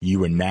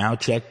You are now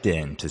checked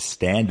in to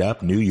Stand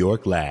Up New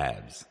York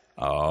Labs.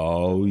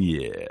 Oh,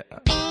 yeah.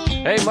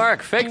 Hey,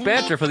 Mark, fake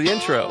banter for the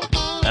intro.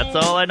 That's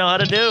all I know how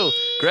to do.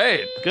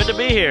 Great. Good to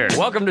be here.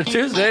 Welcome to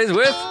Tuesdays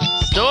with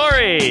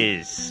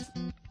Stories.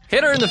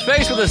 Hit her in the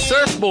face with a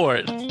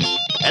surfboard.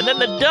 And then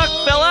the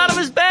duck fell out of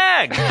his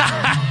bag.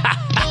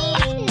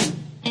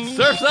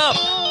 Surf's up.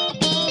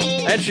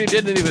 And she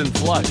didn't even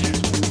flush.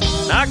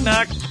 Knock,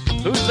 knock.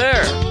 Who's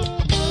there?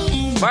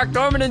 Mark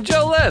Norman and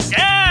Joe List.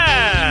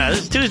 Yeah!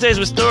 This is Tuesdays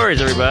with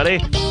Stories, everybody.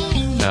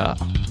 No,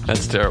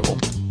 that's terrible.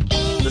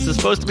 This is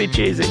supposed to be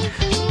cheesy.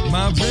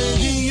 My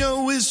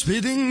radio is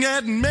spitting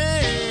at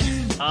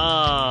me.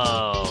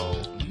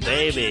 Oh,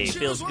 baby.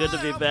 Feels good to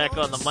be back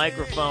on the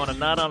microphone and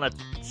not on a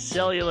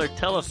cellular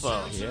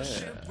telephone. Yeah.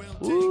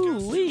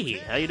 Woo-wee.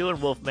 How you doing,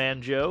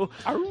 Wolfman Joe?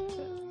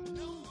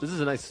 This is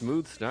a nice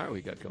smooth start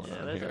we got going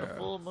on There's here. a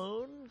full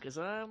moon, because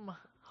I'm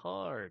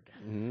hard.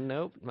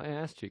 Nope, my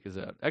ass cheek is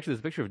out. Actually, there's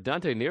a picture of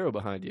Dante Nero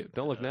behind you.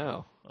 Don't look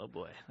now. Oh,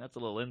 boy. That's a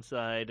little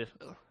inside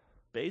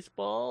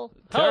baseball.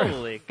 Terrifying.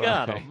 Holy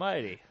God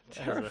almighty.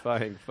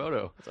 Terrifying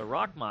photo. It's a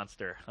rock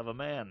monster of a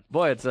man.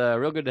 Boy, it's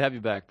real good to have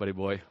you back, buddy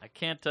boy. I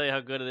can't tell you how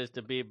good it is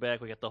to be back.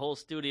 We got the whole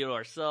studio to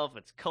ourselves.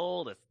 It's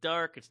cold. It's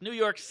dark. It's New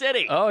York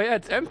City. Oh yeah,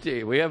 it's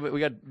empty. We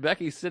got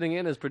Becky sitting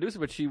in as producer,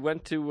 but she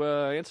went to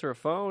answer a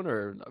phone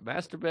or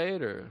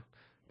masturbate or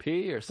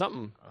pee or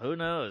something. Who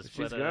knows?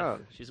 She's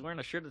gone. She's wearing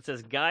a shirt that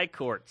says Guy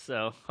Court,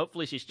 so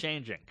hopefully she's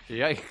changing.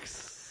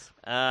 Yikes.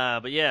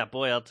 But yeah,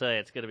 boy, I'll tell you,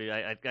 it's gonna be.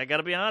 I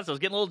gotta be honest. I was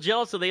getting a little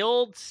jealous of the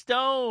old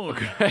Stone.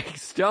 Greg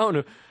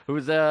Stone,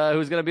 who's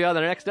going to be on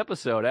the next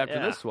episode after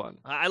Yeah. this one.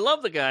 I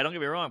love the guy. Don't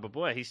get me wrong, but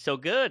boy, he's so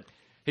good.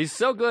 He's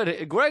so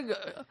good. Greg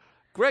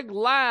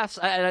laughs.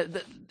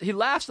 He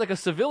laughs like a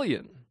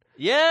civilian.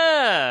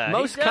 Yeah,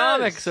 Most he does.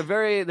 comics are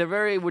very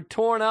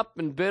torn up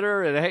and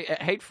bitter and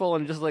hateful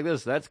and just like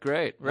this. That's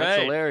great. That's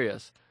Right.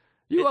 hilarious.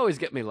 You always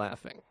get me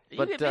laughing. You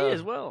But get me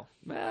as well.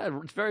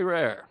 man, it's very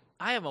rare.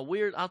 I am a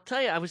weird. I'll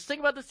tell you. I was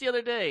thinking about this the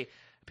other day.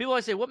 People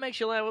always say, "What makes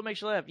you laugh? What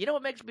makes you laugh?" You know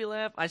what makes me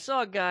laugh? I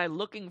saw a guy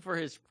looking for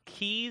his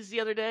keys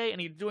the other day,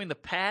 and he was doing the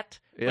pat.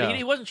 Yeah. But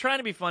he wasn't trying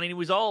to be funny. He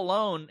was all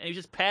alone, and he was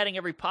just patting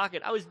every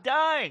pocket. I was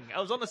dying.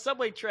 I was on the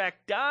subway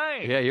track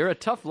dying. Yeah, you're a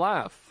tough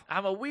laugh.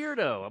 I'm a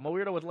weirdo. I'm a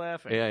weirdo with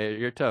laughing. Yeah,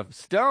 you're tough.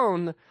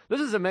 Stone,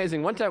 this is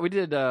amazing. One time we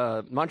did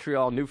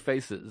Montreal New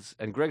Faces,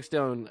 and Greg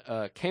Stone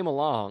came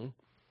along.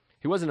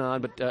 He wasn't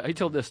on, but he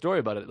told this story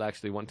about it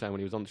actually one time when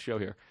he was on the show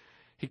here.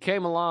 He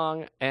came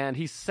along, and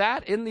he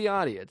sat in the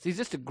audience. He's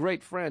just a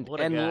great friend. What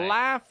a and guy.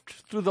 laughed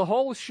through the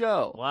whole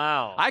show.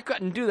 Wow. I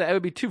couldn't do that. It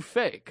would be too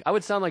fake. I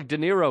would sound like De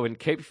Niro in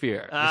Cape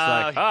Fear. Just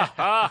like, yeah. ha,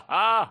 ha,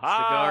 ha, ha.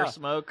 Cigar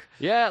smoke.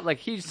 Yeah, like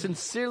he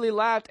sincerely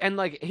laughed, and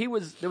like there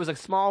was a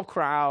small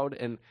crowd,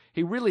 and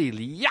he really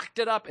yacked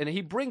it up, and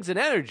he brings an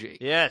energy.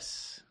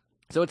 Yes.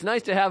 So it's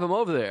nice to have him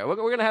over there. We're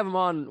going to have him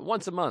on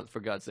once a month, for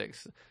God's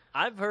sakes.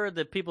 I've heard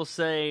that people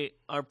say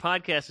our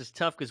podcast is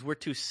tough because we're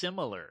too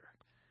similar.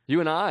 You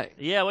and I.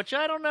 Yeah, which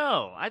I don't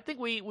know. I think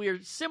we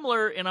are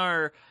similar in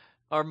our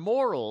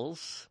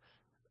morals.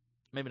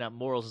 Maybe not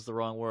morals is the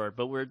wrong word,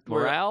 but we're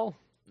Morale?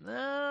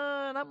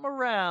 not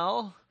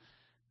morale.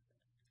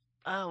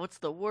 What's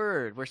the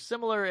word? We're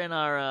similar in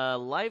our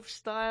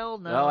lifestyle.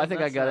 No, Oh, I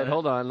think I that's got not it.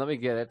 Hold on. Let me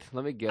get it.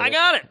 I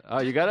got it.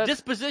 Oh, you got it?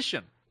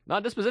 Disposition. No,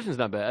 disposition's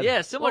not bad.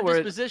 Yeah, similar Well,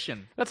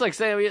 disposition. That's like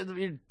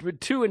saying we're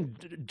two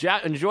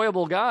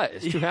enjoyable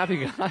guys, two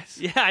happy guys.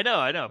 Yeah, I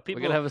know. People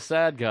We're going to have a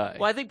sad guy.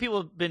 Well, I think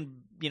people have been,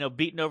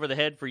 beaten over the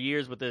head for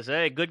years with this.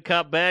 Hey, good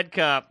cop, bad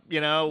cop.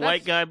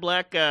 White guy,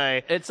 black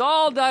guy. It's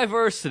all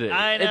diversity.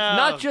 I know. It's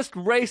not just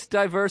race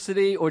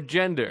diversity or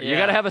gender. You Yeah.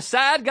 got to have a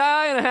sad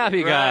guy and a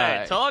happy guy.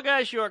 Right. Tall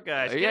guy, short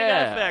guy. Skinny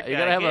Yeah, guy, fat guy. you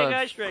gotta have gay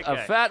guy, straight a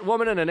guy. fat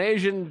woman and an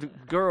Asian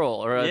girl,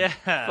 or a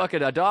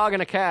fucking a dog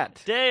and a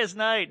cat. Day is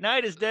night.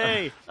 Night is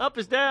day. Up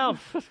is down.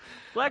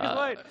 Black is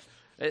white.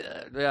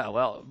 Yeah,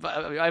 well,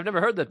 I've never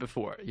heard that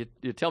before. You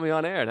tell me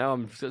on air. Now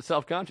I'm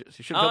self-conscious.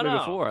 You should have told me no.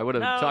 before. I would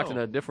have No. talked in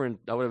a different.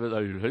 I would have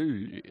been like,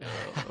 hey,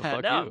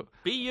 fuck No, you.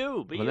 be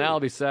you. Be But you. now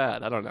I'll be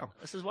sad. I don't know.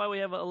 This is why we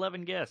have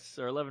 11 guests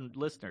or 11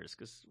 listeners,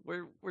 because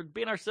we're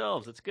being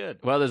ourselves. It's good.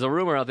 Well, there's a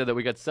rumor out there that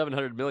we got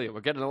 700 million.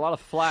 We're getting a lot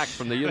of flack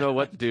from the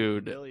you-know-what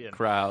dude Million.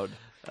 crowd.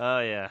 Oh,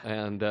 yeah.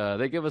 And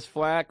they give us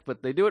flack,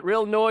 but they do it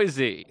real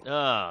noisy.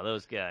 Oh,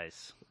 those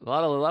guys. A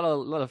lot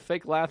of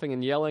fake laughing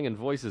and yelling and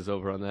voices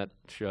over on that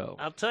show.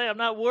 I'll tell you, I'm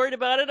not worried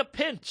about it a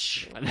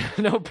pinch.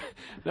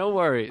 No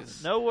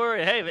worries. No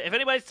worry. Hey, if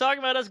anybody's talking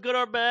about us, good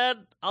or bad,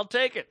 I'll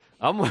take it.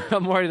 I'm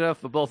worried enough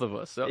for both of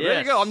us. So there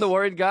Yes. you go. I'm the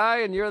worried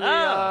guy, and you're the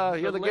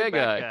gay laid-back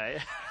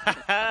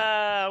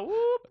guy.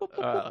 Whoop, whoop,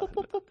 Uh, whoop,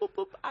 whoop, whoop, whoop,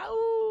 whoop,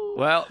 ow.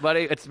 Well,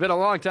 buddy, it's been a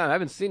long time. I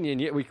haven't seen you in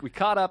years. We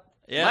caught up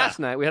Yeah. last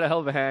night. We had a hell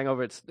of a hang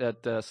over at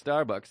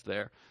Starbucks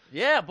there.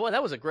 Yeah, boy,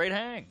 that was a great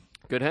hang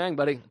Good hang,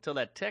 buddy. until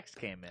that text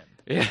came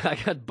in. Yeah, I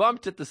got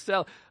bumped at the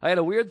cell. I had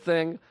a weird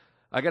thing.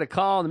 I got a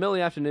call in the middle of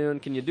the afternoon.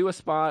 Can you do a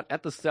spot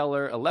at the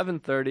Cellar,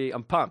 11:30?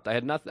 I'm pumped. I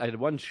had nothing. I had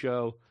one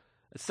show.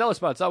 A Cellar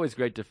spot's always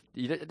great to.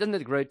 Isn't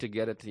it great to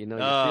get it? You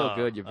feel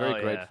good. You're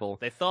very grateful.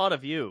 They thought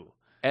of you.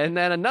 And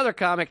then another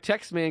comic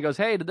texts me and goes,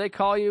 "Hey, did they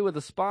call you with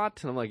a spot?"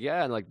 And I'm like,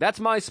 "Yeah." And like, "That's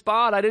my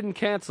spot. I didn't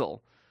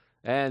cancel."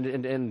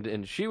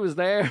 And she was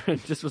there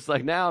and just was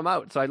like, "Now I'm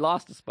out." So I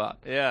lost a spot.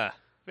 Yeah.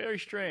 Very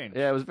strange.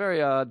 Yeah, it was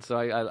very odd. So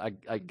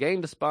I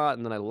gained a spot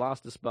and then I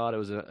lost a spot. It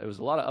was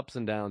a lot of ups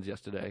and downs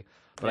yesterday.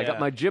 But I got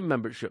my gym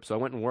membership, so I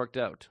went and worked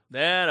out.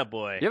 That a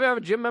boy. You ever have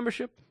a gym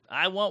membership?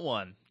 I want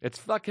one. It's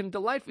fucking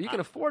delightful. You can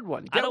afford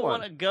one. I don't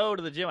want to go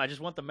to the gym. I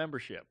just want the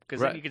membership because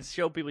then you can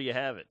show people you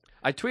have it.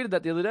 I tweeted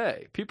that the other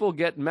day. People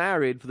get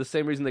married for the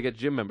same reason they get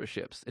gym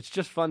memberships. It's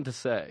just fun to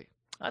say.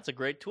 That's a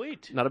great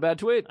tweet. Not a bad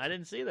tweet. I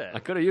didn't see that. I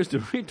could have used a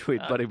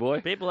retweet, buddy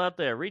boy. People out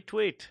there,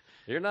 retweet.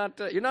 You're not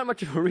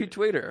much of a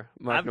retweeter,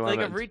 Mark I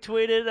think I've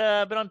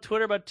retweeted. Been on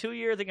Twitter about 2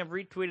 years. I think I've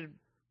retweeted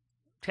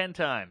 10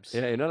 times.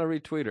 Yeah, you're not a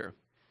retweeter.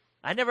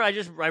 I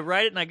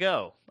write it and I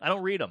go. I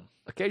don't read them.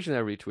 Occasionally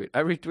I retweet.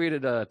 I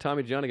retweeted a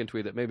Tommy Johnigan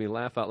tweet that made me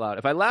laugh out loud.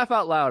 If I laugh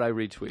out loud, I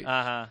retweet.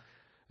 Uh-huh.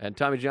 And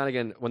Tommy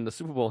Johnigan, when the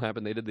Super Bowl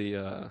happened, they did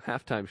the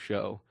halftime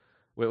show.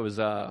 Where it was,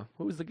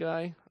 who was the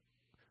guy?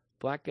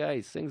 Black guy.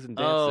 He sings and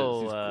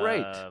dances. He's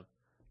great.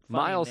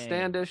 Miles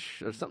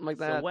Standish or something like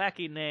that. It's a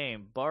wacky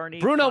name.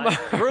 Bruno Mars.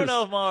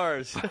 Bruno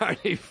Mars.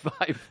 Barney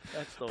Fife.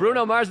 That's the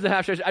Bruno one. Mars is the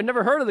half show. I've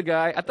never heard of the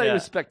guy. I thought he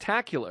was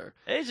spectacular.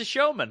 He's a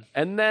showman.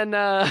 And then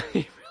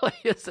he really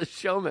is a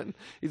showman.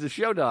 He's a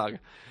show dog.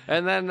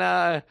 And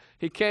then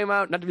he came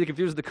out, not to be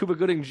confused with the Cuba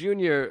Gooding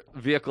Jr.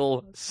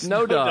 vehicle,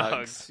 Snow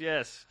Dogs.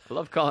 Yes. I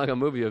love calling a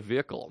movie a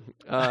vehicle.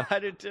 I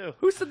do too.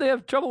 Who said they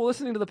have trouble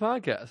listening to the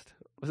podcast?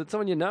 Was it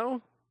someone you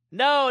know?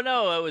 No,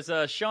 it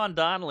was Sean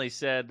Donnelly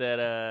said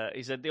that,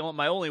 he said,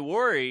 my only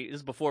worry, this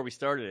is before we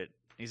started it,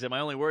 he said, my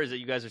only worry is that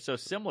you guys are so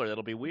similar that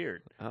it'll be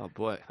weird. Oh,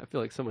 boy. I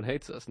feel like someone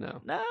hates us now.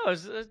 No,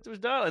 it was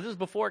Donnelly. This was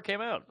before it came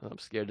out. I'm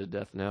scared to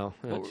death now.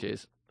 Oh,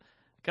 jeez.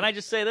 Can I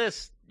just say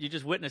this? You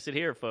just witnessed it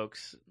here,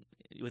 folks,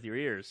 with your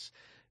ears.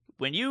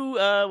 When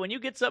you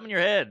get something in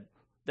your head,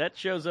 that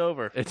show's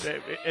over.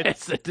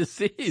 It's a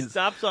disease.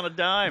 Stops on a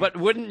dime. But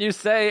wouldn't you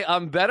say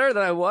I'm better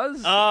than I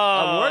was? Oh,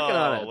 I'm working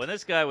on it. When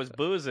this guy was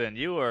boozing,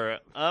 you were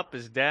up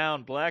is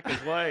down, black is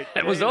white.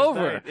 It was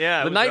over. Night.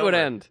 Yeah, the night would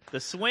end. The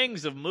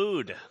swings of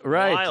mood.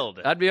 Right.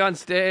 Wild. I'd be on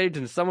stage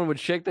and someone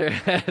would shake their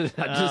head and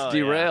I'd just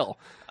derail.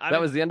 Yeah.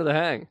 That was the end of the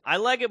hang. I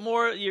like it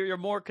more. You're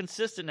more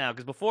consistent now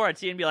because before I'd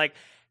see you and be like,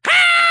 hey,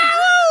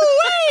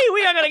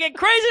 we are going to get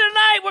crazy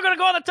tonight. We're going to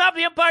go on the top of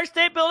the Empire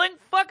State Building,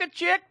 fuck a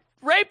chick,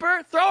 rape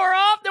her, throw her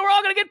off, then we're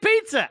all going to get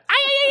pizza.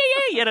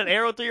 You had an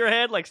arrow through your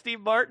head like Steve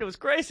Martin. It was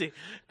crazy.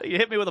 You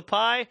hit me with a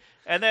pie,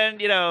 and then,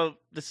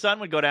 the sun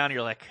would go down, and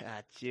you're like,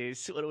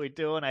 jeez, what are we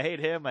doing? I hate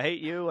him. I hate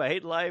you. I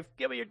hate life.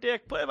 Give me your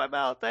dick. Put it in my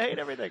mouth. I hate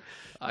everything.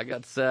 I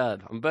got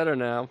sad. I'm better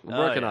now. I'm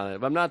working on it,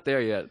 but I'm not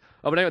there yet.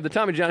 Oh, but anyway, the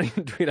Tommy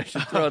Johnigan tweet, I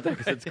should throw it there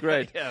because it's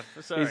great. Yeah,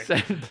 sorry. He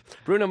said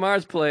Bruno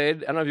Mars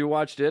played. I don't know if you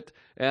watched it.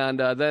 And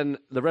then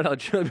the Red Hot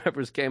Chili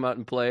Peppers came out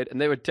and played, and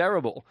they were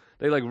terrible.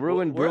 They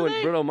ruined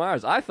Bruno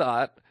Mars. I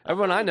thought.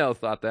 Everyone I know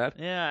thought that.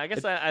 Yeah, I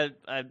guess I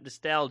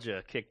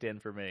nostalgia kicked in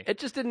for me. It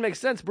just didn't make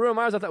sense. Bruno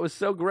Mars I thought was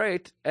so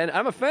great, and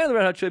I'm a fan of the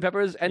Red Hot Chili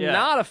Peppers and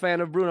not a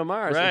fan of Bruno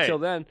Mars until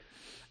then.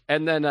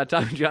 And then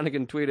Tommy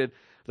Johnigan tweeted,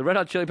 the Red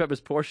Hot Chili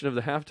Peppers portion of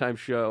the halftime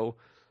show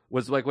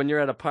was like when you're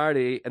at a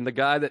party and the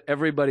guy that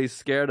everybody's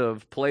scared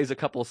of plays a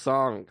couple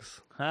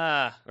songs.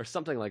 Or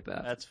something like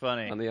that. That's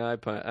funny. On the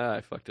iPod.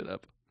 I fucked it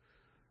up.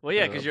 Well,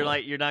 yeah, because you're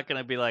not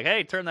going to be like,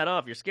 hey, turn that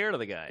off. You're scared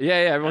of the guy. Yeah,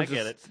 everyone's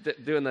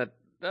just doing that.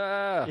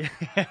 I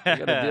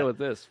got to deal with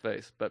this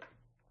face. But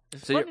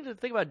it's funny to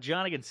think about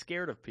Johnigan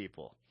scared of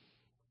people.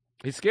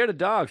 He's scared of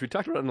dogs. We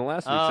talked about it in the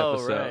last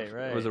week's episode.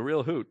 Right. It was a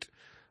real hoot.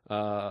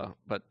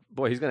 But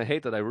boy, he's going to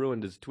hate that I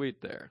ruined his tweet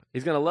there.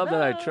 He's going to love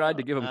that I tried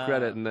to give him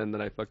credit and then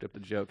that I fucked up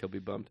the joke. He'll be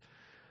bummed.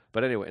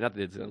 But anyway, not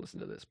that he's going to listen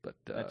to this, but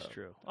that's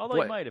true.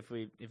 Although he might if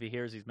he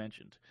hears he's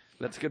mentioned.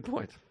 That's a good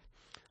point.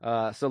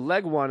 So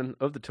leg one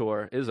of the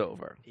tour is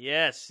over.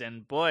 Yes,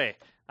 and boy,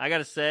 I got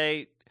to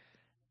say,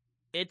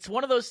 it's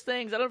one of those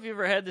things. I don't know if you've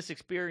ever had this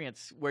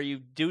experience where you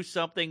do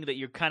something that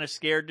you're kind of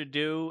scared to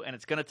do, and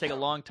it's going to take a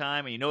long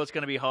time, and you know it's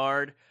going to be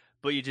hard,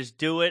 but you just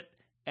do it,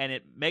 and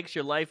it makes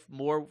your life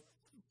more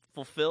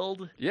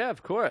fulfilled. Yeah,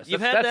 of course.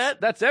 You've had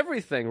that? That's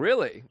everything,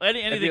 really.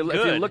 Anything if you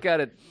look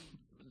at it,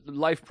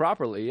 life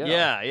properly,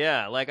 yeah.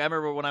 Yeah. Like I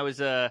remember when I was,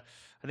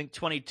 I think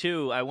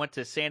 22, I went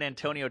to San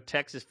Antonio,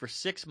 Texas for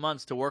 6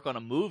 months to work on a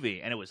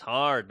movie, and it was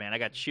hard, man. I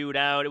got chewed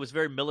out. It was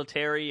very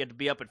military. You had to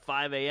be up at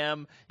 5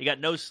 a.m. You got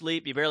no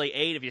sleep. You barely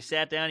ate. If you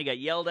sat down, you got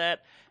yelled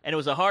at, and it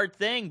was a hard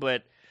thing,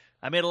 but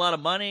I made a lot of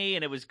money,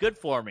 and it was good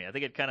for me. I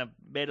think it kind of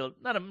made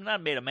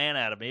not made a man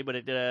out of me, but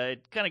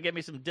it kind of gave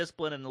me some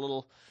discipline and a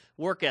little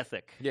work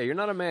ethic. Yeah, you're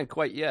not a man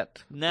quite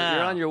yet. No. But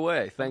you're on your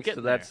way, thanks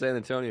to that there. San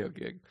Antonio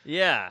gig.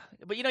 Yeah,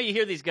 but you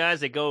hear these guys,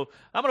 they go,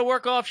 I'm going to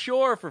work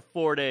offshore for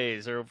 4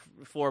 days or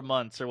 4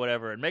 months or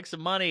whatever and make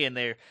some money, and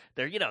they're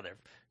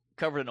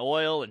covered in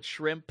oil and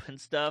shrimp and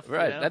stuff.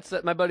 Right, that's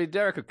my buddy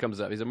Derek who comes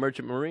up. He's a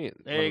merchant marine.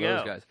 There you go.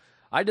 Those guys.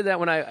 I did that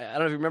when I don't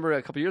know if you remember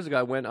a couple years ago,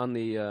 I went on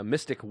the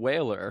Mystic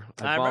Whaler.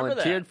 I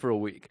volunteered for a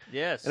week.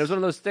 Yes. And it was one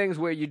of those things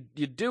where you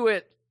do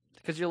it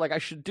because you're like, I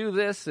should do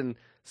this, and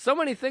So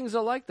many things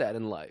are like that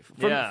in life.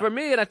 Yeah. For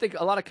me, and I think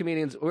a lot of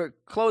comedians, we're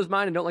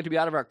closed-minded and don't like to be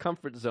out of our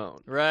comfort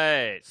zone.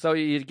 Right. So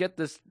you get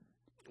this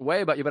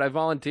way about you, but I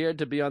volunteered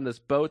to be on this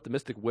boat, the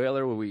Mystic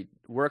Whaler, where we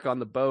work on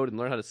the boat and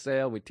learn how to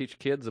sail. And we teach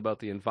kids about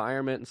the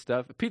environment and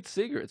stuff. Pete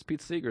Seeger's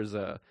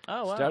started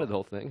the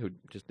whole thing, who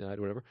just died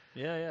or whatever.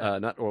 Yeah.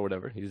 Not or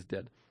whatever, he's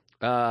dead.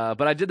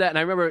 But I did that, and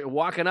I remember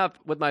walking up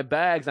with my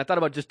bags, and I thought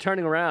about just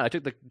turning around. I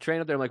took the train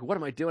up there, I'm like, what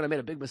am I doing? I made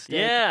a big mistake.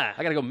 Yeah.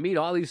 I got to go meet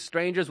all these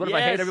strangers. What if I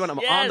Yes, hate everyone? I'm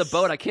on the yes.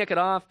 boat. I can't get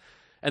off.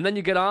 And then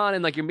you get on,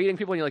 and like you're meeting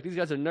people, and you're like, these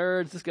guys are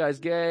nerds. This guy's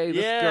gay.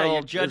 This Yeah, girl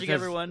you're judging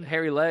has everyone.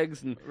 hairy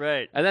legs. And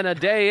Right. then a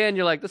day in,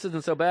 you're like, this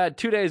isn't so bad.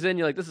 2 days in,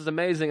 you're like, this is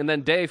amazing. And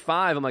then day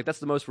 5, I'm like, that's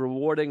the most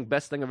rewarding,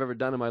 best thing I've ever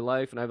done in my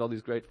life, and I have all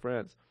these great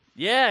friends.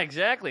 Yeah,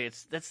 exactly.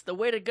 That's the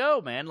way to go,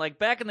 man. Like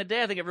back in the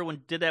day, I think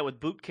everyone did that with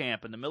boot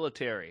camp in the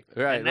military.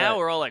 Right, and now right.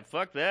 we're all like,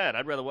 fuck that.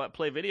 I'd rather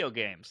play video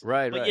games.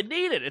 Right, But right. you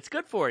need it. It's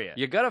good for you.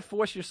 You got to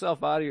force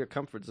yourself out of your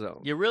comfort zone.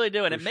 You really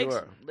do, and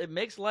For it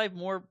makes life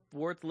more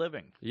worth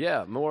living.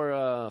 Yeah,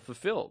 more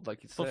fulfilled,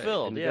 like you say.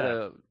 Fulfilled, And you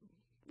yeah.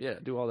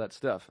 gotta, do all that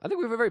stuff. I think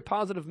we have a very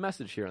positive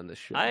message here on this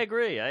show. I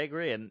agree,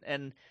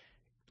 and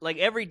like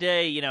every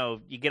day, you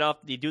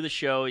do the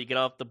show, you get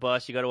off the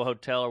bus, you go to a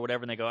hotel or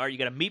whatever, and they go, all right, you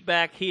got to meet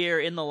back here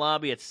in the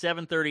lobby at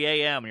 7:30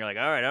 a.m. And you're like,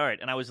 all right.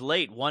 And I was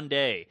late one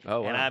day,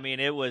 Oh, wow. and I mean,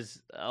 it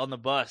was on the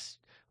bus.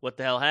 What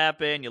the hell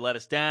happened? You let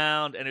us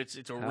down, and it's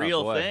a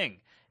real boy. thing.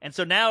 And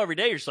so now every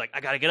day you're just like,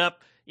 I got to get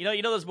up. You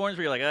know those mornings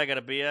where you're like, I got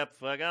to be up.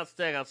 Fuck,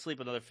 I'll sleep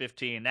another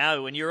 15.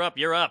 Now when you're up,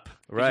 you're up. 'Cause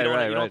Right, you don't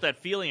right, you don't right. want that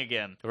feeling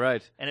again.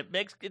 Right, And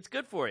it's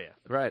good for you.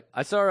 right.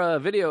 I saw a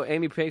video.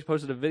 Amy Page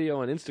posted a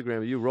video on Instagram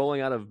of you rolling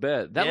out of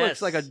bed. That Yes.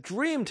 looks like a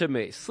dream to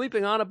me.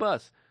 Sleeping on a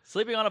bus.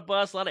 Sleeping on a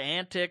bus, a lot of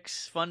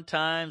antics, fun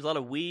times, a lot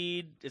of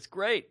weed. It's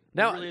great.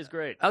 Now, it really is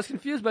great. I was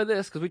confused by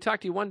this because we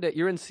talked to you one day.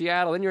 You're in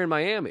Seattle, and you're in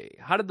Miami.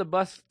 How did the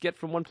bus get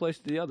from one place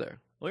to the other?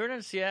 We were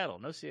in Seattle.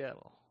 No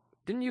Seattle.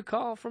 Didn't you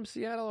call from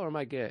Seattle, or am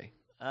I gay?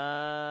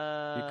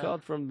 You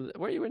called from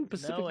where? You in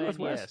Pacific no, and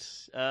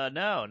Northwest? yes.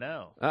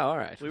 No. Oh, all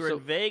right. We were So-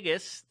 in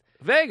Vegas.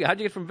 Vegas. How'd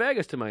you get from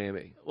Vegas to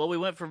Miami? Well, we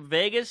went from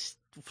Vegas,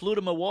 flew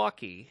to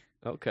Milwaukee.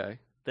 Okay.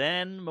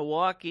 Then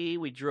Milwaukee,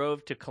 we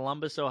drove to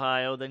Columbus,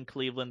 Ohio, then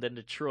Cleveland, then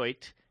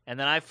Detroit, and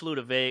then I flew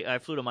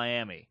to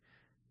Miami.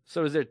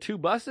 So is there 2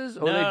 buses,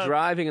 or are No. they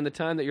driving in the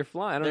time that you're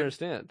flying? I don't They're-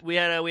 understand. We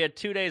had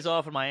 2 days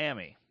off in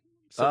Miami,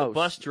 so Oh, the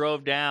bus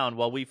drove down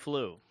while we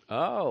flew.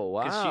 Oh,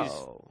 'Cause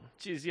wow.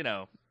 She's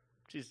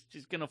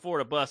she's gonna afford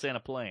a bus and a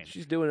plane.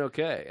 She's doing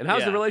okay. And how's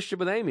the Yeah. relationship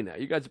with Amy now?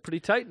 You guys are pretty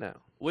tight now.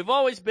 We've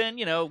always been,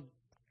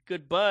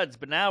 good buds,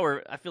 but now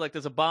I feel like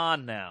there's a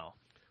bond now.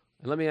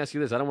 And let me ask you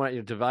this. I don't want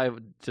you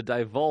to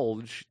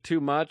divulge too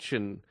much,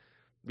 and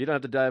you don't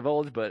have to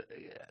divulge, but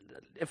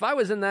if I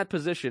was in that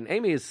position,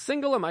 Amy is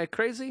single, am I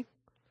crazy?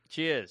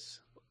 She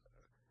is.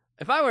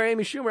 If I were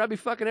Amy Schumer, I'd be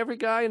fucking every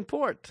guy in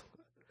port.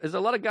 Is there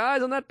a lot of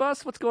guys on that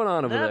bus? What's going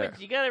on over No, there?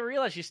 but you got to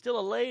realize she's still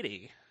a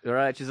lady. All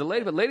right, she's a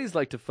lady, but ladies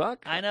like to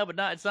fuck. I know, but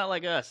it's not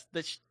like us.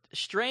 The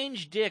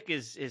strange dick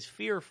is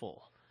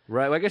fearful.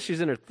 Right, well, I guess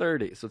she's in her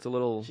 30s, so it's a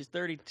little... She's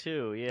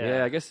 32, yeah.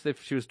 Yeah, I guess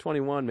if she was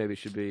 21, maybe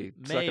she'd be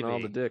sucking all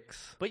the Maybe.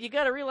 dicks. But you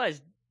got to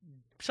realize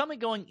something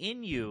going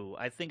in you,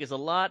 I think, is a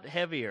lot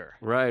heavier.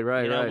 Right,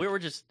 You know,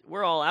 right.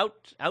 we're all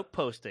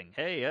outposting.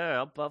 Hey, yeah,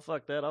 I'll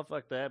fuck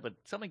that. But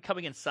something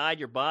coming inside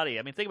your body.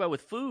 I mean, think about it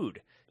with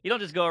food. You don't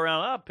just go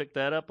around, I'll pick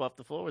that up off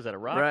the floor. Was that a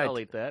rock? Right. I'll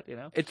eat that,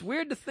 It's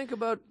weird to think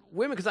about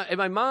women because in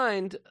my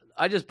mind,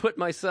 I just put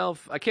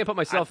myself. I can't put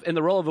myself in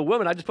the role of a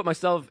woman. I just put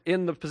myself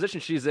in the position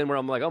she's in, where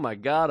I'm like, oh my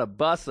god, a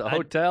bus, a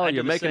hotel, I do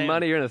you're the making same.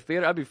 money, you're in a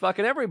theater. I'd be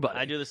fucking everybody.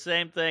 I do the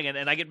same thing,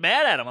 and I get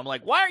mad at them. I'm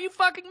like, why aren't you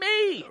fucking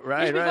me?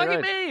 Right, you should be right,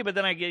 fucking right. me. But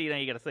then I get,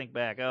 you got to think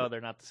back. Oh,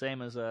 they're not the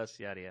same as us.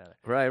 Yada yada.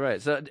 Right,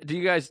 right. So, do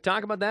you guys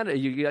talk about that?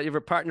 You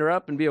ever partner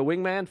up and be a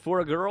wingman for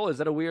a girl? Is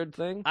that a weird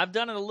thing? I've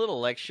done it a little.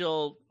 Like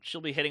she'll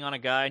be hitting on a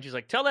guy, and she's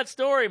like, "Tell that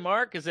story,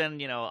 Mark," because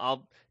then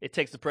it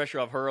takes the pressure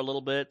off her a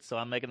little bit. So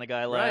I'm making the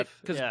guy Right, laugh.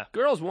 because Yeah.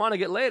 girls want to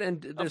get laid, and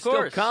they're Of still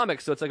course.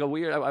 comics, so it's like a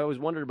weird. I always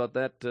wondered about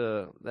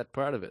that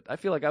part of it. I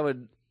feel like I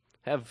would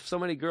have so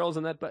many girls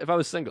in that. If I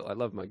was single, I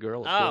love my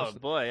girl. Of Oh course.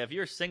 boy, if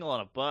you're single on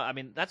a bus, I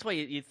mean, that's why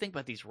you think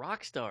about these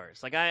rock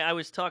stars. Like I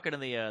was talking to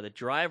the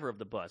driver of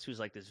the bus, who's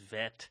like this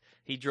vet.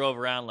 He drove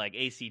around like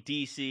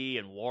AC/DC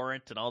and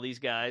Warrant and all these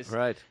guys.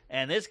 Right.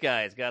 And this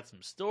guy's got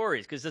some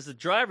stories because as a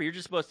driver, you're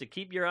just supposed to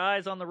keep your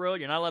eyes on the road.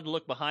 You're not allowed to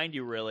look behind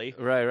you, really.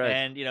 Right, right.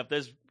 And if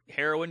there's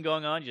heroin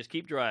going on, you just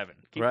keep driving.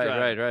 Keep Right,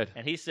 driving. right, right.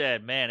 And he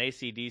said, "Man,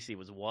 AC/DC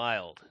was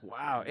wild.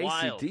 Wow,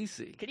 Wild.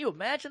 AC/DC. Can you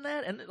imagine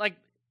that? And like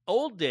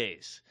old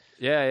days.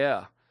 Yeah,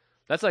 yeah.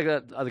 That's like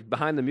like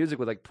behind the music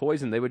with like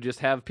Poison. They would just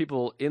have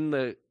people in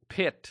the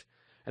pit,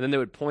 and then they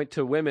would point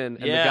to women,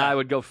 and Yeah. the guy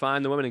would go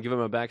find the women and give them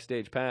a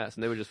backstage pass,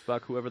 and they would just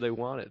fuck whoever they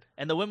wanted.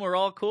 And the women were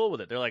all cool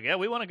with it. They're like, "Yeah,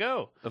 we want to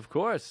go." Of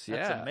course,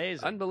 That's yeah.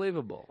 amazing.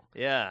 Unbelievable.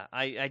 Yeah,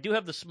 I do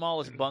have the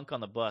smallest bunk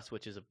on the bus,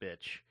 which is a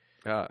bitch.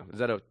 Is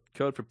that a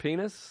code for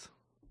penis?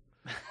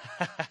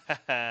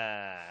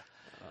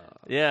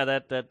 Yeah,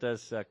 that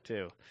does suck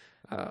too.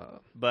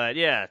 But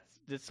yeah,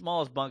 the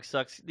smallest bunk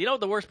sucks. You know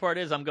what the worst part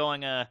is? I'm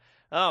going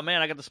oh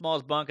man, I got the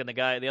smallest bunk, and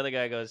the other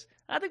guy goes,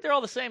 I think they're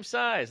all the same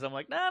size. And I'm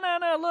like,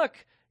 no, look.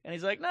 And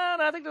he's like, no,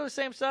 I think they're the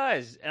same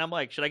size. And I'm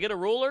like, should I get a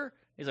ruler?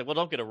 He's like, well,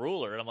 don't get a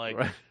ruler. And I'm like,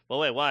 Right. well,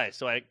 wait, why?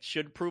 So I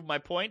should prove my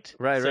point?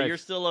 Right, so right. you're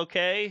still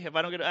okay if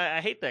I don't get?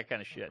 I hate that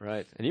kind of shit.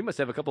 Right. And you must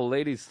have a couple of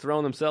ladies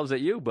throwing themselves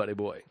at you, buddy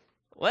boy.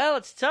 Well,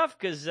 it's tough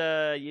because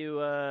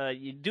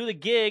you do the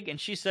gig, and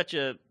she's such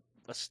a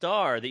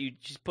star that she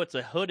just puts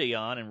a hoodie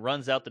on and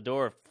runs out the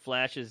door,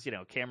 flashes,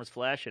 cameras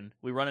flashing.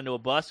 We run into a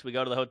bus, we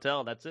go to the hotel,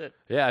 and that's it.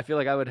 Yeah, I feel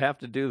like I would have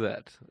to do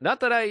that. Not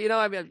that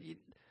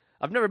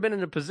I've never been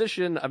in a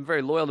position. I'm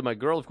very loyal to my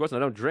girl, of course, and I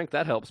don't drink.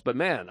 That helps. But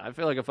man, I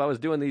feel like if I was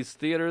doing these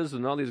theaters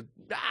and all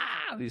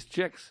these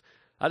chicks,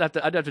 I'd have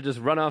to just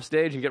run off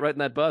stage and get right in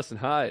that bus and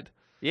hide.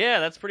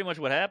 Yeah, that's pretty much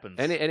what happens.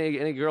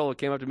 Any girl that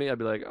came up to me, I'd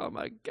be like, oh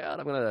my god,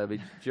 I'm gonna be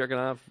jerking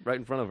off right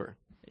in front of her.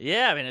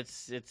 Yeah, I mean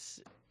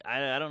it's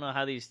I don't know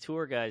how these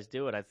tour guys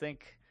do it. I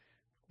think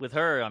with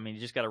her, I mean,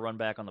 you just got to run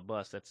back on the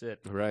bus. That's it.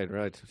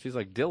 Right. She's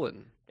like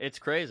Dylan. It's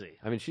crazy.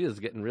 I mean, she is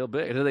getting real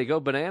big. Do they go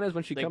bananas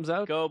when she comes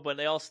out? Go, but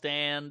they all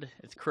stand.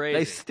 It's crazy.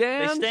 They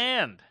stand? They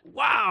stand.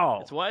 Wow.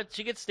 It's what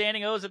she gets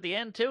standing O's at the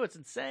end too. It's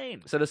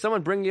insane. So does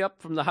someone bring you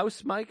up from the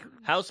house mic?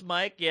 House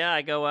mic, yeah.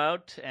 I go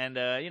out and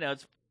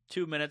it's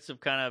 2 minutes of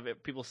kind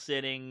of people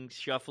sitting,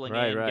 shuffling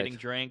in, getting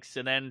drinks,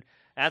 and then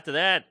after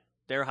that,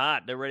 they're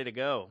hot. They're ready to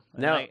go.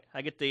 And now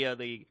I get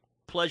the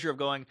pleasure of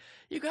going,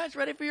 you guys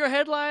ready for your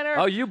headliner?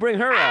 Oh, you bring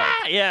her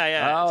out.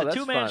 Yeah. Oh, it's a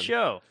 2-man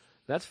show.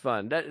 That's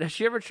fun. Has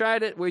she ever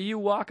tried it where you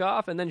walk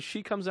off and then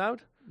she comes out?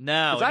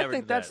 No, because I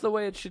think that's the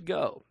way it should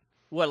go.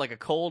 What, like a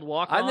cold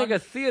walk? I think a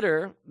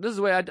theater. This is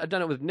the way I've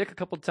done it with Nick a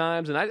couple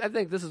times, and I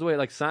think this is the way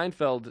like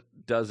Seinfeld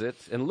does it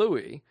and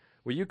Louis,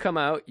 where you come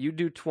out, you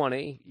do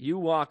 20, you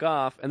walk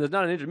off, and there's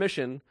not an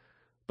intermission,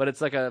 but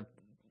it's like a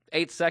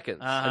 8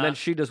 seconds, and then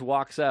she just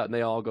walks out, and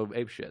they all go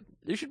apeshit.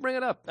 You should bring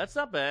it up. That's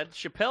not bad.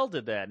 Chappelle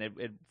did that, and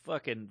it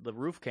fucking the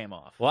roof came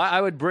off. Well,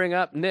 I would bring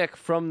up Nick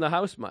from the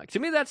house mic. To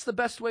me, that's the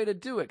best way to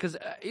do it, because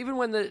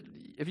even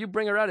if you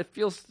bring her out, it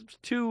feels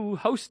too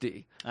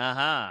hosty.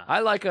 I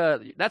like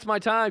that's my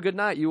time, good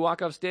night. You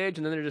walk off stage,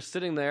 and then they're just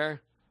sitting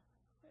there.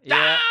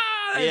 Yeah.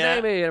 Amy,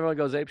 and everyone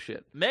goes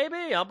apeshit.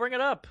 Maybe I'll bring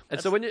it up.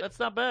 That's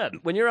not bad.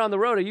 When you're on the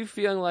road, are you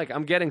feeling like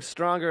I'm getting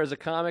stronger as a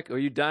comic, or are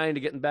you dying to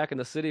get back in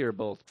the city, or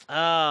both?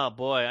 Oh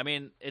boy, I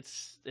mean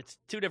it's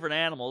two different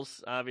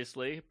animals,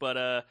 obviously, but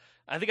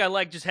I think I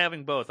like just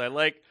having both.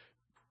 This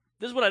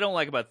is what I don't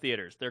like about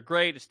theaters. They're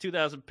great. It's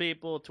 2,000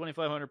 people,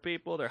 2,500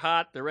 people. They're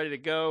hot. They're ready to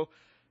go.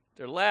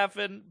 They're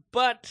laughing,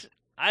 but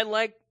I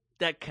like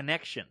that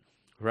connection.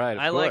 Right,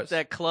 I like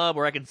that club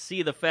where I can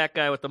see the fat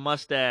guy with the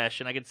mustache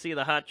and I can see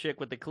the hot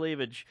chick with the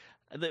cleavage.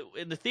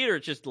 In the theater,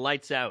 it just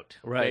lights out,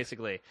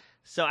 basically.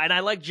 So, and I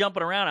like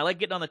jumping around. I like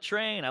getting on the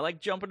train. I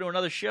like jumping to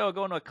another show,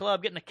 going to a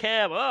club, getting a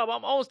cab. Oh, I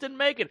almost didn't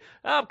make it.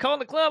 Oh, I'm calling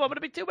the club. I'm going to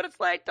be 2 minutes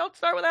late. Don't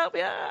start without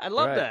me. I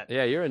love that.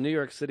 Yeah, you're a New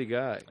York City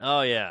guy.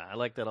 Oh, yeah. I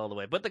like that all the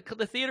way. But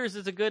the theaters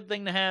is a good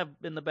thing to have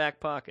in the back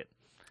pocket.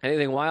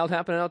 Anything wild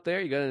happening out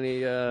there? You got any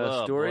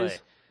stories? Boy.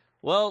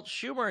 Well,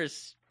 Schumer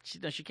is... She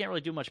can't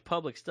really do much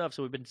public stuff,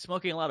 so we've been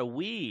smoking a lot of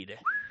weed.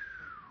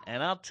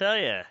 And I'll tell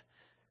you,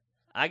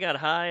 I got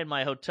high in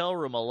my hotel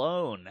room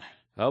alone.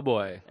 Oh,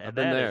 boy. And I've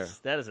been there.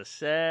 That is a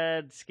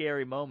sad,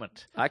 scary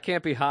moment. I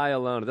can't be high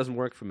alone. It doesn't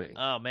work for me.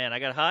 Oh, man. I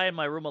got high in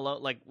my room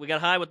alone. Like, we got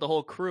high with the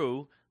whole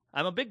crew.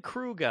 I'm a big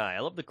crew guy.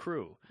 I love the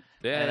crew.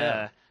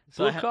 Yeah.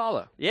 Blue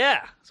collar.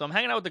 Yeah. So I'm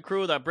hanging out with the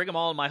crew. I bring them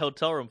all in my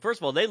hotel room. First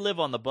of all, they live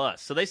on the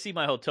bus. So they see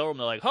my hotel room.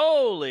 They're like,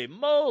 holy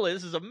moly,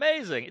 this is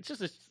amazing. It's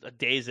just a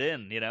day's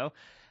in,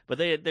 But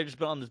they're just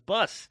been on this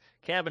bus,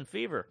 cabin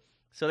fever.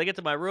 So they get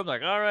to my room,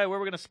 like, all right, where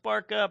are we going to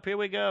spark up? Here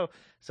we go.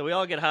 So we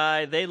all get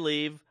high. They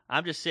leave.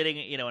 I'm just sitting,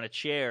 in a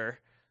chair,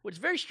 which is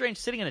very strange,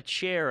 sitting in a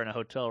chair in a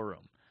hotel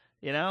room.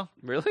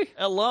 Really?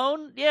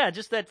 Alone? Yeah,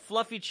 just that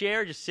fluffy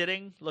chair, just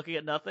sitting, looking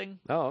at nothing.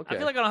 Oh, okay. I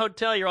feel like on a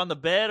hotel, you're on the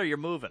bed or you're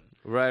moving.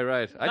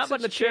 Right. I sit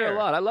in the chair a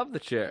lot. I love the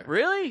chair.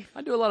 Really?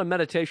 I do a lot of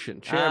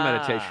meditation, chair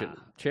meditation,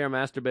 chair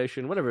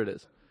masturbation, whatever it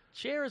is.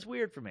 Chair is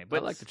weird for me.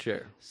 But I like the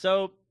chair.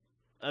 So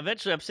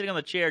eventually I'm sitting on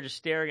the chair just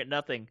staring at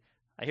nothing.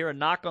 I hear a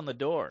knock on the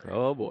door.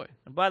 Oh, boy.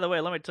 And by the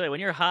way, let me tell you, when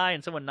you're high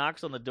and someone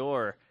knocks on the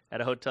door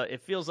at a hotel,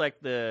 it feels like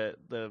the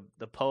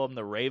poem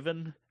The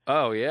Raven.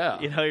 Oh, yeah.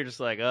 You're just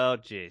like, oh,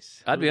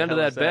 jeez. I'd be under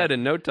that bed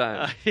in no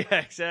time. Yeah,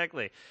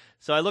 exactly.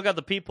 So I look out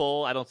the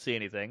peephole. I don't see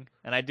anything.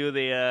 And I do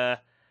the,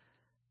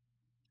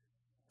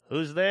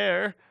 who's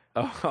there?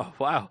 Oh,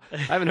 wow. I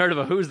haven't heard of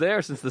a who's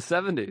there since the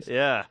 70s.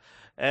 Yeah.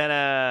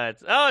 And,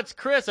 it's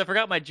Chris. I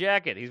forgot my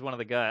jacket. He's one of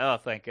the guys.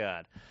 Oh, thank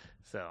God.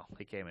 So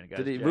he came in and got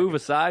Did his he jacket. move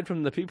aside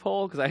from the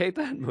peephole? Because I hate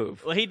that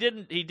move. Well, he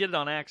didn't. He did it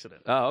on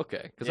accident. Oh,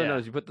 okay. Because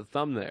sometimes you put the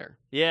thumb there.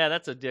 Yeah,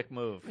 that's a dick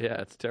move.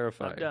 Yeah, it's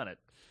terrifying. I've done it.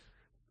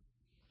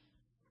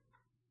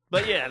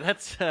 But yeah,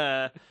 that's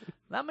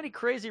not many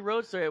crazy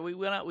road stories. We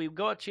went out. We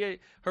go out.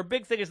 Her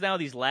big thing is now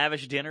these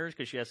lavish dinners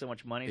because she has so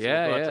much money. So we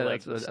go out to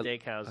like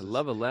steakhouses. I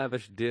love a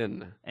lavish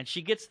din. And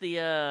she gets the.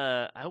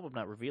 I hope I'm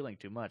not revealing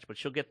too much, but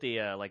she'll get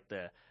the like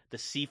the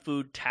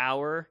seafood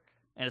tower.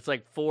 And it's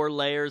like 4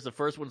 layers. The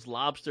first one's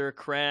lobster,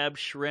 crab,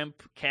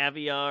 shrimp,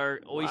 caviar,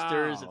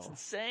 oysters. Wow. It's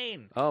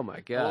insane. Oh my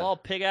god! We'll all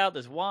pig out.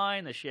 There's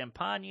wine, there's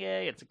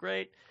champagne. It's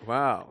great.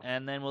 Wow.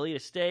 And then we'll eat a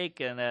steak.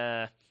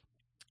 And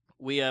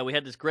we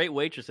had this great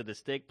waitress at the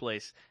steak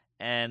place,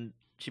 and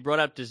she brought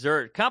out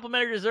dessert,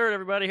 complimentary dessert.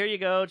 Everybody, here you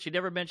go. She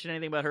never mentioned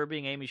anything about her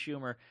being Amy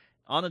Schumer.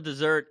 On the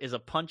dessert is a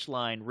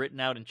punchline written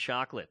out in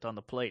chocolate on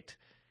the plate.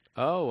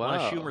 Oh wow! One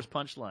of Schumer's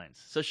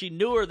punchlines. So she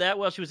knew her that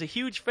well. She was a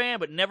huge fan,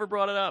 but never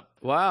brought it up.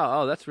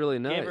 Wow! Oh, that's really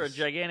nice. Gave her a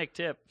gigantic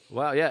tip.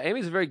 Wow! Yeah,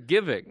 Amy's very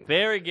giving.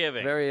 Very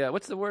giving. Very.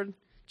 What's the word?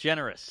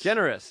 Generous.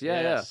 Generous.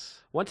 Yeah, Yes. yeah.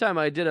 One time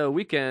I did a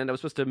weekend. I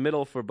was supposed to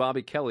middle for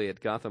Bobby Kelly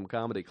at Gotham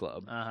Comedy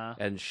Club,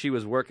 and she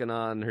was working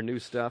on her new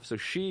stuff. So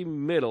she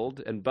middled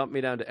and bumped me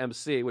down to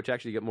MC, which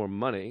actually you get more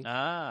money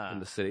in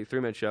the city.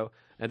 3-minute show.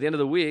 At the end of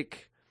the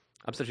week,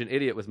 I'm such an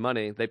idiot with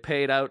money. They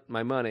paid out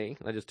my money.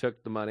 I just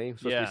took the money. It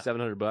was supposed to be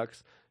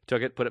 $700.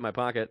 Took it, put it in my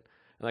pocket.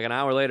 And like an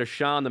hour later,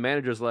 Sean, the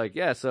manager's like,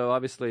 yeah, so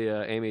obviously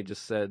Amy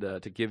just said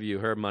to give you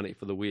her money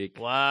for the week.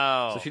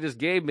 Wow. So she just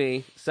gave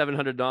me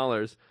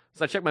 $700.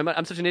 So I checked my money.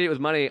 I'm such an idiot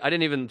with money. I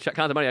didn't even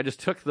count the money. I just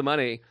took the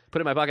money, put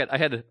it in my pocket. I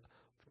had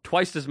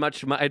twice as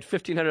much. I had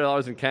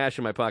 $1,500 in cash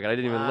in my pocket. I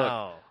didn't even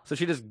look. So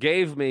she just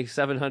gave me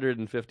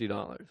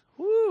 $750.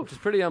 Woo, which is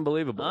pretty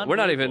unbelievable. We're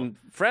not even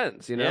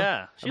friends, you know?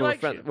 Yeah. I mean,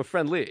 we're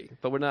friendly,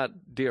 but we're not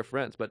dear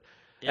friends. But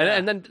Yeah.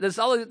 and then there's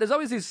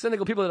always these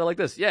cynical people that are like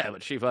this. Yeah,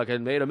 but she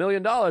fucking made $1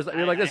 million. And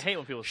you're like this. I hate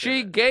when people say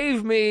She that.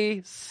 gave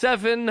me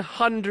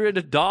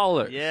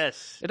 $700.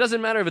 Yes. It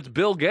doesn't matter if it's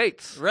Bill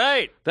Gates.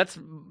 Right. That's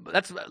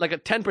like a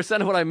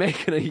 10% of what I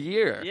make in a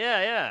year.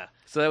 Yeah, yeah.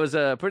 So that was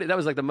that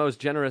was like the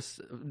most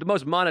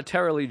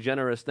monetarily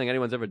generous thing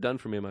anyone's ever done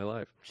for me in my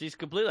life. She's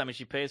completely. I mean,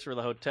 she pays for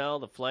the hotel,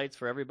 the flights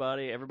for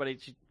everybody. Everybody.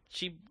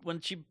 She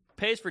when she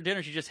pays for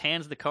dinner, she just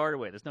hands the card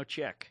away. There's no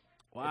check.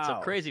 Wow. It's a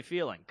crazy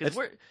feeling because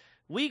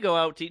we go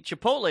out to eat.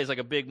 Chipotle is like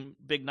a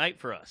big night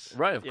for us.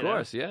 Right, of you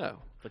course, know? yeah.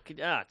 But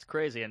it's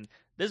crazy. And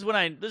this is when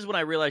I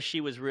realized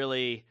she was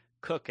really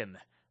cooking.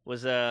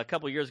 Was a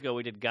couple years ago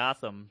we did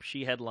Gotham.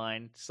 She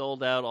headlined,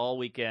 sold out all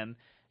weekend.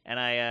 And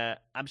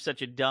I'm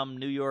such a dumb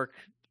New York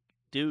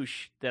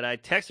douche that I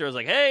texted her. I was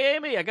like, "Hey,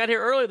 Amy, I got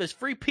here early. There's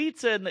free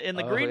pizza in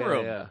the green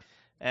room." Yeah.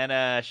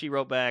 And she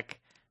wrote back,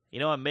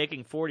 "I'm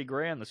making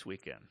 $40,000 this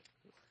weekend."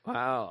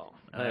 Wow,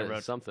 And I that wrote,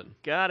 is something.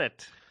 Got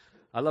it.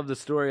 I love the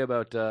story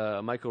about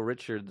Michael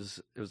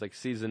Richards. It was like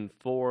season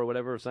 4 or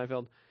whatever of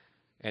Seinfeld,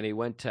 and he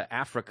went to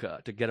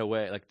Africa to get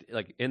away,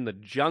 like in the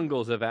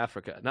jungles of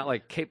Africa, not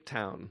like Cape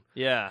Town,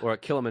 Yeah. or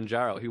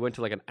Kilimanjaro. He went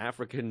to like an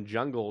African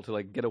jungle to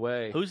like get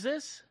away. Who's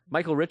this?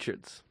 Michael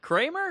Richards.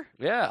 Kramer?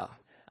 Yeah,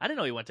 I didn't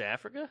know he went to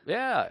Africa.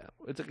 yeah.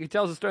 He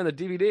tells the story in the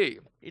DVD.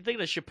 You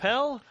thinking of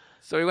Chappelle?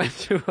 So he went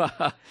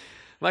to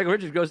Michael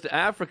Richards goes to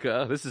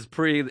Africa. This is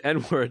pre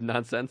N-word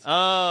nonsense.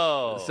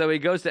 Oh. So he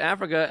goes to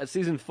Africa at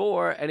season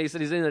 4, and he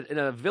said he's in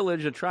a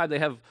village, a tribe. They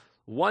have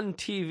one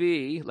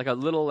TV, like a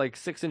little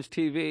 6-inch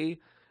TV,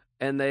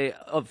 and they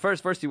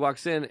first he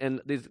walks in, and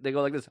they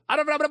go like this,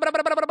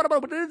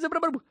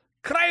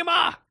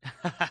 Kramer,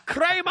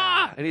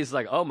 Kramer, and he's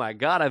like, oh my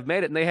god, I've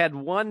made it. And they had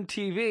one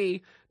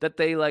TV that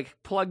they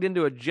plugged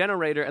into a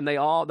generator, and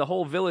the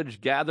whole village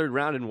gathered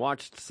around and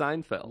watched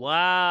Seinfeld.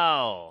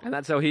 Wow. And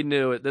that's how he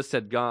knew this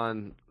had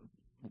gone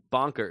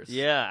bonkers.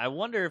 Yeah, I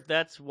wonder if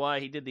that's why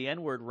he did the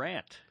N-word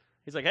rant.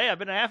 He's like, "Hey, I've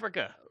been to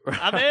Africa.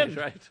 I'm in.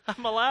 Right.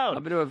 I'm allowed."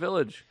 I've been to a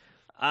village.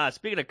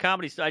 Speaking of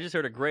comedy, I just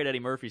heard a great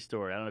Eddie Murphy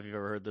story. I don't know if you've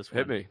ever heard this one.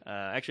 Hit me.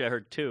 Actually, I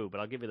heard 2, but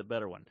I'll give you the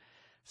better one.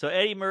 So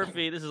Eddie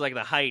Murphy, this is like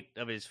the height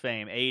of his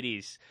fame,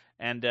 80s,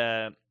 and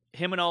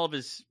him and all of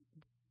his,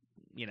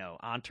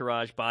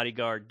 entourage,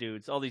 bodyguard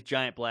dudes, all these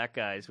giant black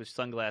guys with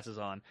sunglasses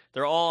on,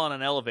 they're all on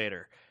an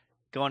elevator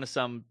going to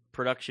some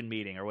production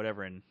meeting or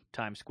whatever in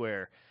Times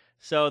Square.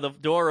 So the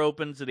door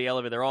opens to the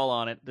elevator. They're all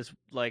on it. This,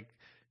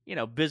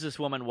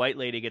 businesswoman, white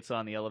lady gets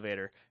on the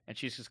elevator, and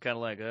she's just kind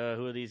of like,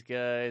 who are these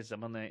guys?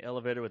 I'm on the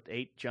elevator with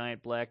 8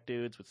 giant black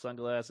dudes with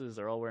sunglasses.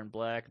 They're all wearing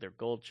black. They're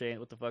gold chain.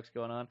 What the fuck's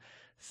going on?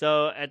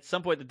 So at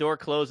some point, the door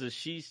closes.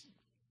 She's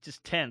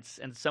just tense,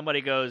 and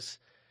somebody goes,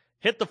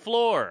 "Hit the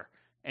floor."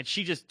 And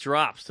she just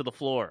drops to the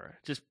floor,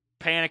 just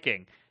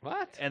panicking.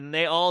 What? And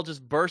they all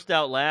just burst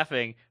out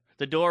laughing.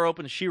 The door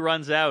opens. She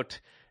runs out.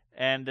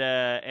 And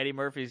Eddie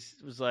Murphy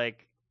was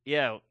like,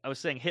 "Yeah, I was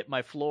saying hit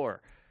my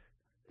floor."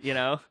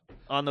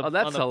 On the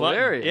that's on the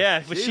hilarious. Button.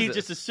 Yeah, but she Jesus.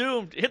 just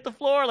assumed hit the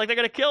floor like they're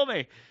gonna kill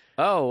me.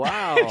 Oh,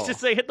 wow.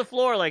 Just say hit the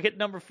floor like hit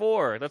number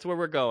 4. That's where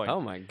we're going.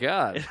 Oh, my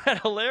God. Isn't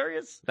that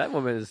hilarious? That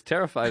woman is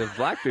terrified of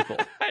black people.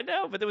 I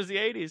know, but it was the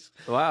 80s.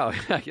 Wow.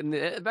 Back in the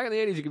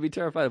 80s, you could be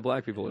terrified of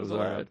black people. It was all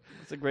right.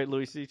 It's a great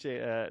Louis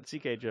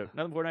C.K. joke.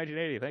 Nothing before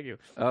 1980. Thank you.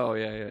 Oh,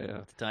 yeah.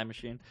 The time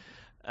machine.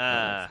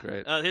 That's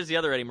great. Here's the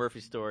other Eddie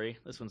Murphy story.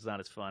 This one's not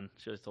as fun.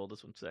 Should have told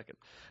this one second.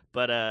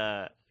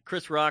 But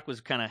Chris Rock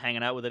was kind of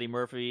hanging out with Eddie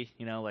Murphy,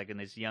 in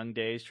his young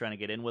days, trying to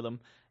get in with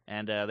him.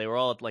 And they were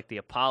all at the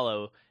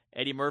Apollo.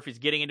 Eddie Murphy's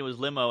getting into his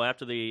limo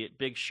after the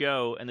big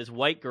show, and this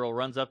white girl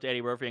runs up to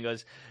Eddie Murphy and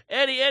goes,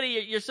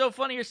 Eddie, you're so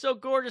funny, you're so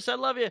gorgeous, I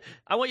love you.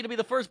 I want you to be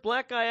the first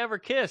black guy I ever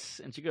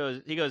kiss. And he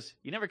goes,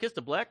 you never kissed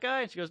a black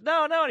guy? And she goes,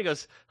 no. And he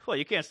goes, well,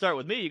 you can't start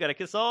with me. You got to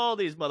kiss all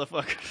these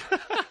motherfuckers.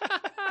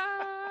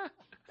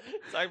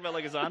 Talking about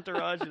like his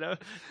entourage,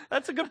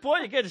 That's a good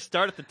point. You can't just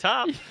start at the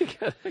top. You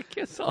gotta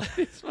kiss all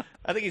these.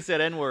 I think he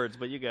said N-words,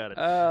 but you got it.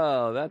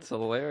 Oh, that's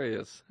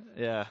hilarious.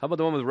 Yeah. How about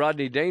the one with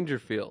Rodney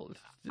Dangerfield?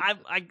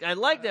 I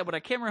like that, but I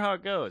can't remember how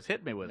it goes.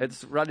 Hit me with it.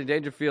 It's Rodney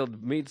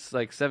Dangerfield meets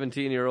like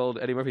 17-year-old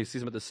Eddie Murphy. He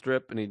sees him at the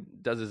strip, and he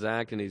does his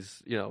act, and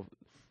he's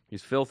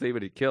filthy,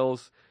 but he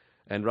kills.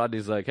 And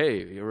Rodney's like,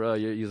 hey,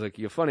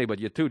 you're funny, but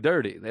you're too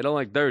dirty. They don't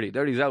like dirty.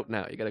 Dirty's out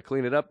now. You got to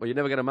clean it up, or you're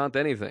never going to amount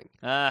to anything.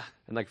 And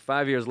like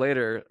 5 years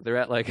later, they're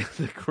at like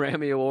the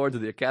Grammy Awards or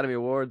the Academy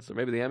Awards or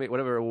maybe the Emmy,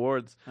 whatever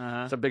awards.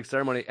 It's a big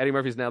ceremony. Eddie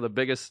Murphy's now the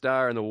biggest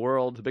star in the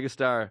world, the biggest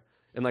star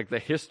in like the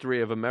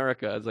history of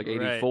America. It's like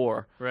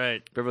 84.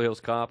 Right. Beverly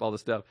Hills Cop, all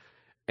this stuff.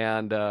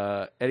 And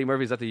Eddie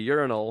Murphy's at the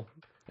urinal,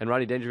 and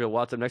Rodney Dangerfield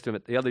walks up next to him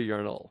at the other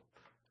urinal.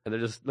 And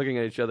they're just looking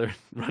at each other.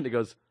 Rodney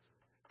goes,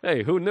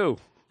 hey, who knew?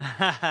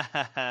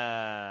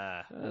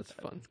 That's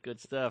fun. That's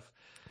good stuff.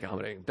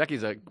 Comedy.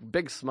 Becky's a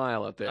big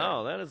smile out there.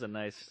 Oh, that is a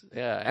nice.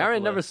 Yeah,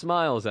 Aaron never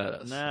smiles at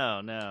us.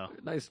 No.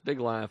 Nice big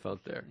laugh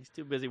out there. He's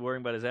too busy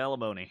worrying about his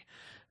alimony.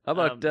 How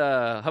about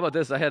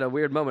this? I had a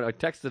weird moment. I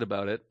texted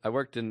about it. I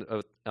worked in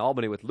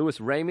Albany with Louis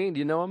Ramey. Do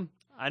you know him?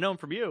 I know him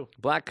from you.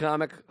 Black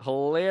comic,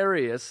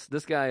 hilarious.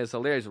 This guy is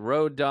hilarious.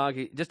 Road dog.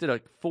 He just did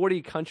a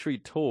 40-country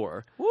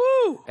tour.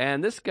 Woo!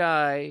 And this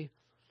guy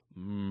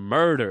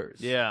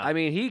murders. Yeah. I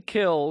mean, he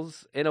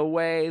kills in a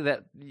way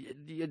that,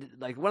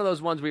 like one of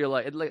those ones where you're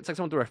like, it's like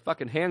someone threw a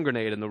fucking hand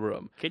grenade in the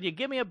room. Can you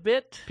give me a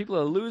bit? People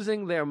are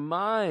losing their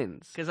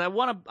minds. Because I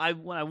want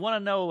to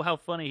know how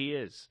funny he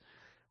is.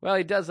 Well,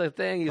 he does a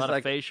thing. He's a lot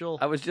like, of facial.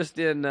 I was just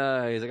in.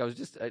 He's like, I was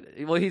just.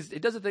 Well, he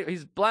does a thing.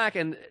 He's black,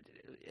 and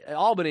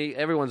Albany,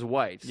 everyone's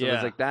white. So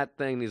there's like that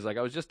thing. He's like,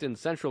 I was just in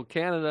Central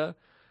Canada.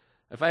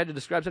 If I had to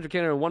describe Central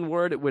Canada in one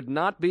word, it would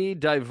not be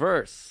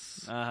diverse.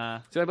 It's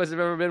the only place I've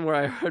ever been where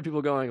I heard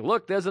people going,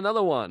 look, there's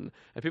another one.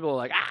 And people are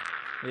like,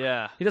 ah.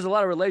 Yeah. He does a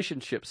lot of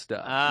relationship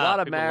stuff. A lot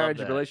of marriage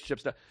and that. relationship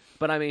stuff.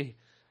 But, I mean,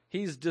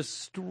 he's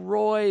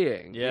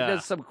destroying. Yeah. He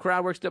does some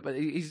crowd work stuff, but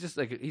he's just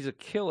like, he's a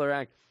killer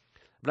act.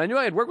 But I knew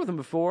I had worked with him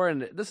before,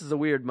 and this is a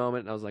weird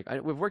moment. And I was like,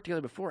 we've worked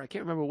together before. I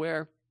can't remember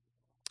where.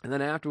 And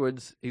then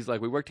afterwards, he's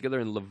like, we worked together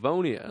in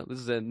Livonia. This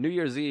is a New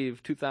Year's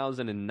Eve,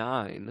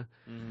 2009,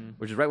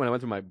 which is right when I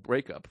went through my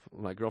breakup.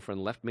 My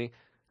girlfriend left me.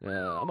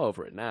 I'm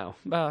over it now.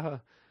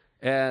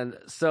 And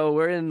so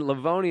we're in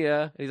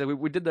Livonia. And he's like,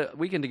 we did the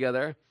weekend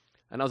together.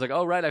 And I was like,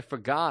 oh, right, I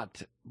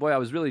forgot. Boy, I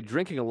was really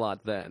drinking a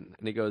lot then.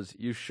 And he goes,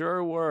 you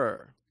sure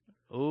were.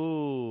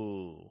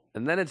 Ooh.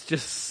 And then it's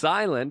just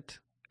silent,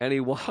 and he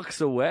walks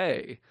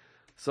away.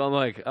 So I'm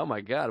like, oh,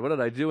 my God, what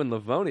did I do in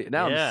Livonia?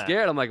 Now I'm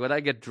scared. I'm like, would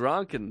I get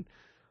drunk and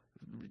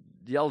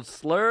yelled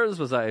slurs?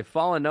 Was I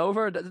falling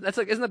over? That's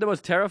like, isn't that the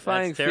most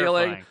terrifying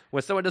feeling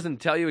when someone doesn't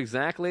tell you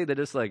exactly? They're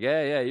just like,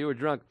 yeah, you were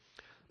drunk.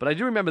 But I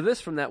do remember this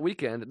from that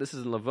weekend. This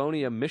is in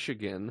Livonia,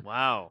 Michigan.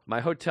 Wow. My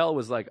hotel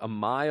was like a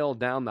mile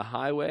down the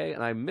highway,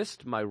 and I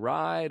missed my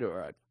ride,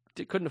 or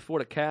I couldn't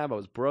afford a cab. I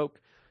was broke.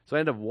 So I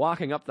ended up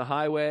walking up the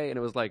highway, and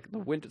it was like the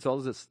winter. So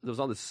there was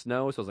all this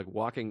snow, so I was like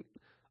walking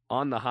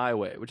on the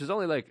highway, which is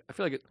only like, I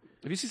feel like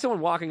if you see someone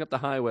walking up the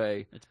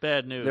highway, it's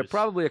bad news. They're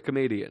probably a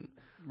comedian.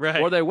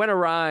 Right. Or they went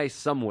awry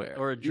somewhere.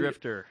 Or a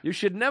drifter. You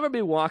should never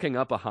be walking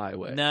up a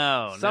highway.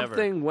 No,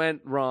 Something never.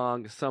 went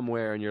wrong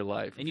somewhere in your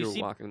life and if you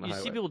were walking the highway.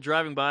 You see people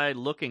driving by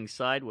looking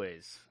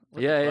sideways.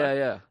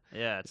 Yeah.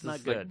 Yeah, it's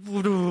not good.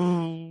 Like,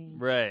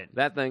 right.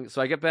 That thing.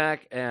 So I get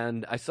back,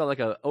 and I saw like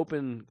an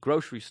open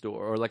grocery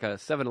store or like a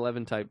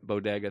 7-Eleven type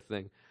bodega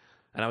thing.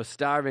 And I was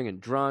starving and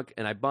drunk,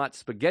 and I bought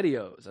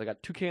SpaghettiOs. I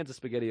got 2 cans of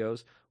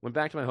SpaghettiOs, went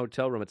back to my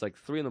hotel room. It's like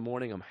 3 in the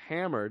morning. I'm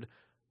hammered.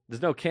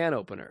 There's no can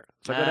opener.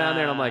 So I go down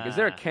there, and I'm like, is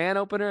there a can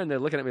opener? And they're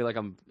looking at me like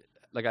I'm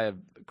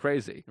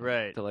crazy.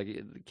 Right. To like,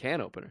 the can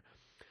opener.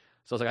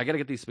 So I was like, I got to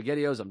get these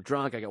SpaghettiOs. I'm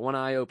drunk. I got one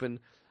eye open.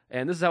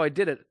 And this is how I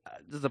did it.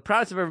 This is the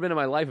proudest I've ever been in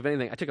my life of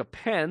anything. I took a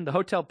pen, the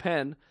hotel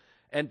pen,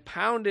 and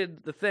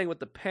pounded the thing with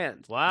the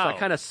pen. Wow. So I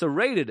kind of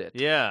serrated it.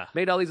 Yeah.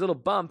 Made all these little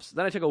bumps.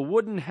 Then I took a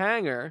wooden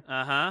hanger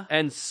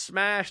and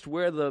smashed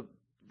where the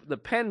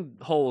pen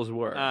holes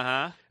were.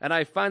 And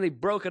I finally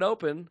broke it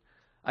open.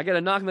 I get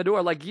a knock on the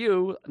door, like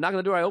you. Knock on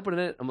the door, I open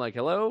it. I'm like,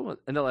 hello?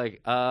 And they're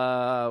like,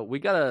 we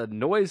got a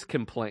noise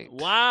complaint.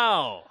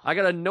 Wow. I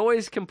got a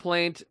noise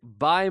complaint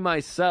by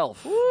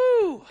myself.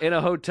 Woo. In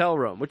a hotel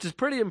room, which is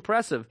pretty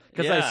impressive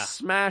because I Yeah.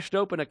 smashed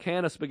open a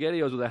can of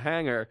SpaghettiOs with a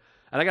hanger.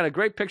 And I got a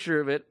great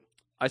picture of it.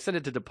 I sent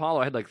it to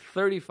DePaulo. I had like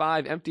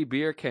 35 empty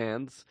beer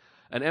cans,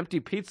 an empty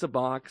pizza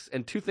box,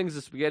 and 2 things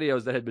of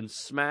SpaghettiOs that had been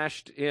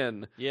smashed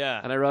in. Yeah.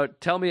 And I wrote,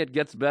 tell me it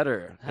gets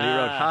better. And he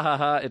wrote, ha ha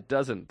ha, it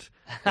doesn't.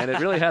 And it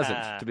really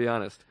hasn't, to be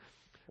honest.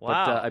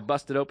 Wow. But I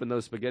busted open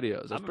those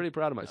SpaghettiOs. I was pretty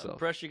proud of I'm myself.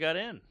 impressed you got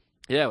in.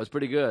 Yeah, it was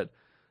pretty good.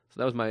 So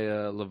that was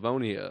my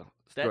Livonia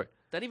story.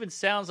 That even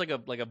sounds like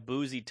a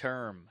boozy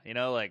term. You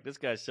know, like this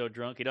guy's so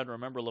drunk he doesn't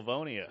remember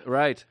Livonia.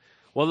 Right.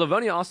 Well,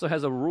 Livonia also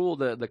has a rule.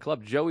 The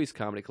club, Joey's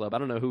Comedy Club. I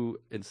don't know who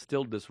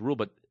instilled this rule,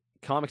 but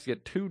comics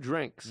get 2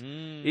 drinks.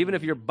 Even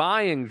if you're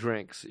buying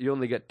drinks, you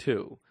only get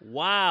 2.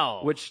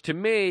 Wow. Which, to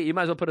me, you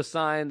might as well put a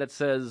sign that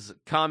says,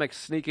 comics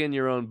sneak in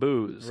your own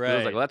booze. 'Cause I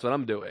was like, well, that's what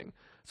I'm doing.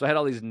 So I had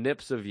all these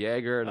nips of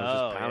Jaeger, and I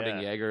was just pounding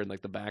Jaeger in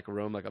like the back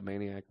room like a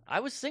maniac.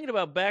 I was thinking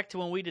about back to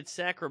when we did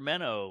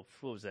Sacramento.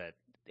 What was that,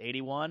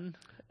 81?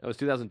 That was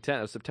 2010.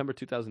 It was September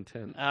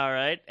 2010. All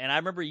right. And I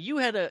remember you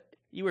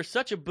were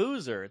such a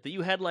boozer that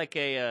you had like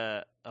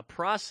a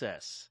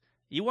process.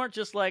 You weren't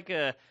just like,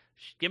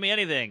 give me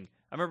anything.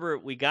 I remember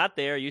we got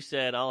there. You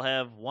said, "I'll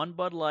have 1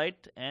 Bud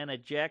Light and a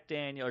Jack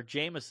Daniel or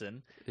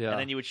Jameson," and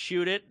then you would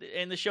shoot it.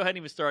 And the show hadn't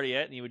even started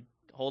yet, and you would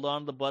hold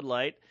on to the Bud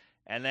Light,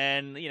 and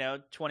then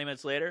 20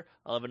 minutes later,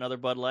 I'll have another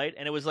Bud Light,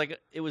 and it was like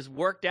it was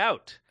worked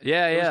out.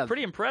 It was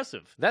pretty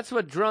impressive. That's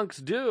what drunks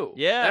do.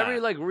 Yeah, every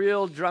like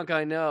real drunk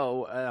I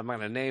know, I'm not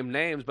gonna name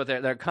names, but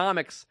their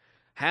comics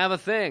have a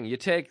thing. You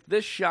take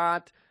this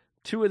shot,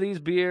 2 of these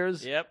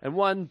beers, and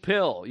 1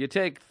 pill. You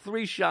take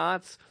 3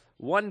 shots.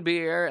 1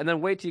 beer, and then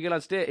wait till you get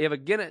on stage. You have a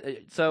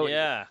Guinness. So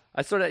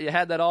I sort of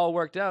had that all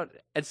worked out.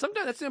 And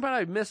sometimes that's the part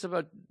I miss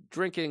about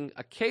drinking.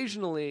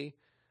 Occasionally,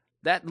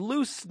 that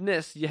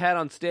looseness you had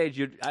on stage,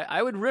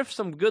 I would riff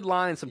some good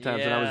lines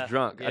sometimes when I was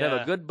drunk. I'd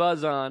have a good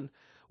buzz on.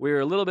 We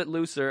were a little bit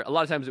looser. A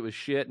lot of times it was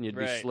shit, and you'd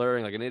be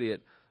slurring like an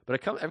idiot.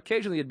 But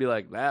occasionally you'd be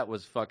like, that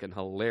was fucking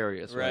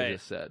hilarious what I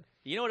just said.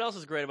 You know what else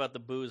is great about the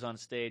booze on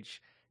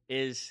stage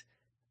is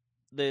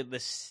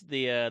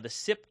the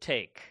sip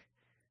take.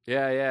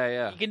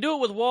 Yeah. You can do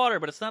it with water,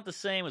 but it's not the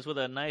same as with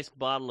a nice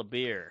bottle of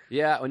beer.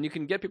 Yeah, when you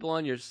can get people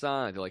on your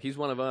side. Like, he's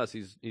one of us.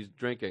 He's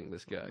drinking,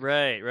 this guy.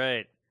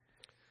 Right.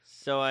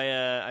 So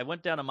I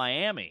went down to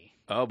Miami.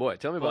 Oh, boy.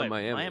 Tell me about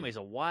Miami. Miami's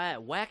a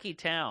wacky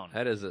town.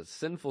 That is a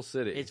sinful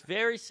city. It's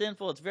very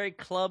sinful. It's very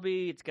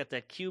clubby. It's got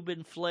that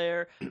Cuban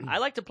flair. I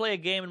like to play a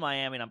game in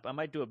Miami, and I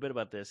might do a bit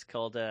about this,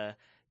 called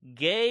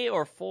Gay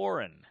or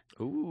Foreign.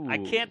 Ooh. I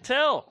can't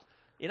tell.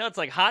 It's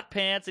like hot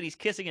pants, and he's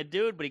kissing a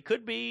dude, but he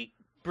could be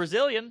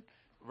Brazilian,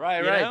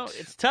 right?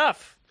 It's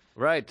tough,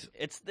 right?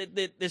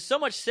 There's so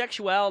much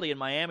sexuality in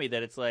Miami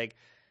that it's like,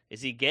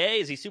 is he gay?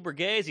 Is he super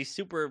gay? Is he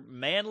super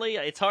manly?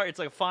 It's hard. It's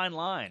like a fine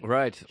line,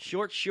 right?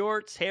 Short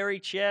shorts,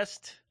 hairy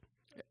chest,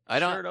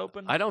 shirt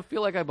open. I don't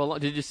feel like I belong.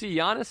 Did you see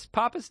Giannis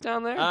Pappas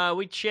down there?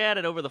 We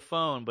chatted over the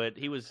phone, but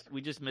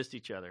we just missed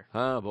each other.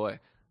 Oh boy.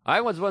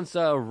 I was once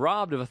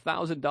robbed of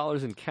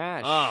 $1,000 in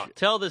cash. Oh,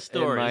 tell this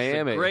story. In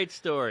Miami. It's a great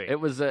story. It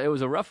was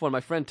a rough one.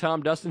 My friend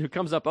Tom Dustin, who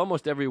comes up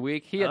almost every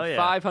week, he had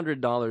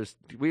 $500.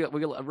 We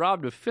got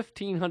robbed of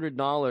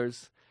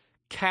 $1,500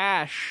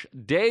 cash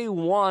day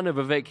 1 of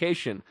a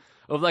vacation,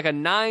 of like a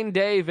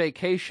 9-day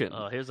vacation.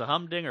 Oh, here's a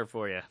humdinger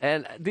for you.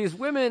 And these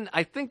women,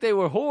 I think they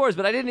were whores,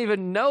 but I didn't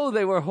even know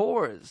they were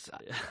whores.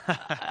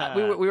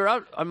 we were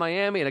out on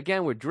Miami, and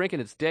again, we're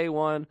drinking. It's day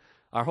 1.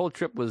 Our whole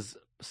trip was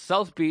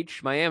South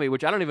Beach, Miami,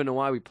 which I don't even know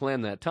why we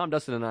planned that. Tom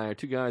Dustin and I are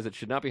 2 guys that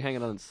should not be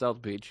hanging out in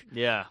South Beach.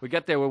 Yeah. We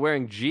get there, we're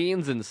wearing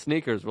jeans and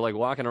sneakers. We're like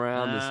walking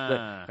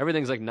around.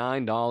 Everything's like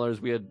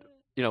 $9. We had,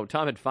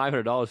 Tom had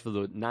 $500 for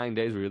the 9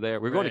 days we were there.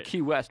 We were going to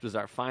Key West was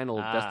our final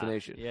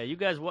destination. Yeah, you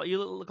guys,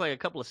 you look like a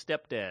couple of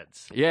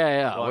stepdads.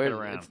 Yeah. Walking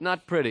around. It's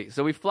not pretty.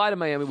 So we fly to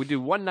Miami. We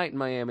do 1 night in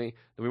Miami.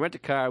 Then we rent a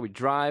car. We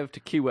drive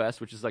to Key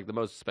West, which is like the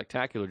most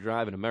spectacular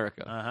drive in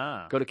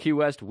America. Go to Key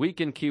West,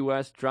 week in Key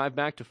West, drive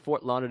back to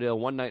Fort Lauderdale,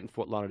 1 night in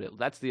Fort Lauderdale.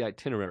 That's the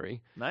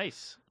itinerary.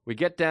 Nice. We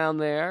get down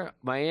there,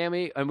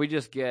 Miami, and we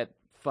just get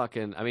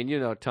fucking,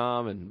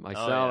 Tom and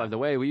myself, and the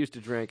way we used to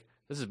drink,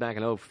 this is back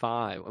in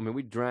 2005.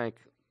 We drank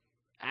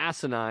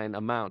asinine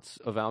amounts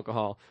of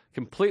alcohol,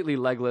 completely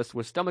legless.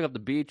 We're stumbling up the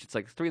beach. It's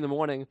like 3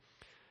 a.m.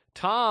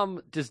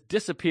 Tom just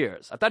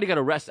disappears. I thought he got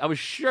arrested. I was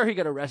sure he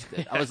got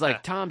arrested. I was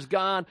like, Tom's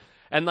gone.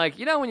 And like,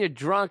 when you're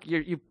drunk,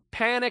 you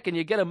panic and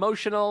you get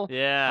emotional.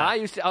 Yeah.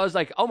 I was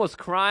like almost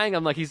crying.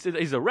 I'm like, he's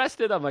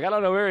arrested. I'm like, I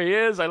don't know where he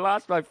is. I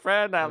lost my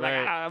friend. I'm like,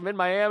 I'm in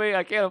Miami.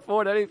 I can't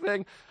afford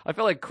anything. I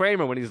feel like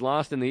Kramer when he's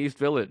lost in the East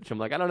Village. I'm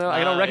like, I don't know.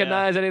 I don't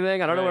recognize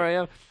anything. I don't know where I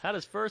am. How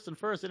does first and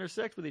first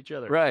intersect with each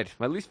other? Right.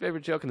 My least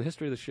favorite joke in the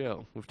history of the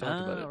show. We've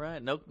talked about it.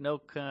 Right. No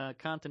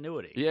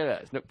continuity. Yeah.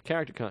 It's no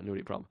character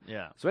continuity problem.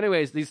 Yeah. So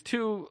anyways, these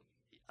 2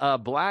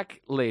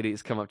 black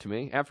ladies come up to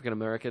me,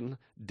 African-American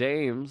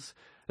dames.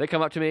 They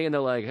come up to me and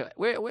they're like,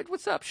 wait,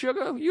 what's up,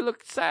 sugar? You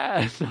look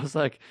sad. And I was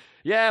like,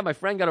 yeah, my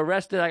friend got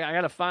arrested. I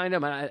got to find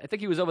him. And I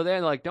think he was over there.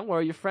 And they're like, don't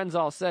worry, your friend's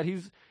all set.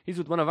 He's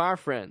with one of our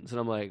friends. And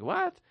I'm like,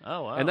 what?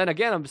 Oh, wow. And then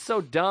again, I'm so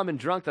dumb and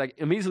drunk that I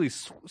immediately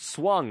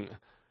swung.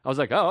 I was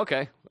like, oh,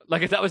 okay.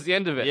 Like that was the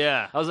end of it.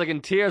 Yeah. I was like in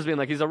tears being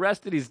like, he's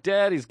arrested. He's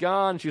dead. He's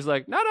gone. She's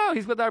like, no,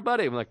 he's with our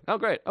buddy. I'm like, oh,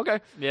 great.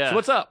 Okay. Yeah. So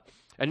what's up?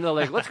 And they're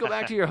like, let's go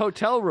back to your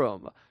hotel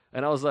room.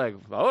 And I was like,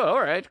 oh,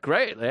 all right,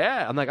 great.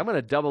 Yeah. I'm like, I'm going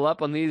to double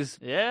up on these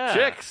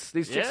chicks.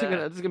 These chicks, this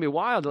is going to be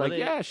wild. They're like,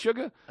 yeah,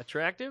 sugar.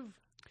 Attractive?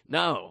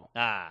 No.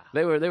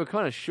 They were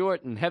kind of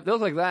short and heavy. They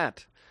look like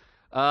that.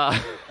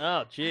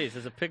 Oh, geez.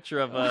 There's a picture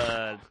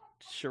of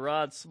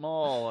Sherrod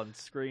Small on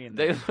screen.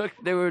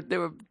 They were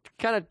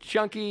kind of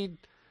chunky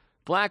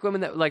black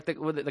women that like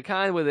the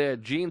kind where their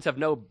jeans have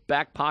no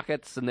back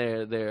pockets and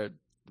their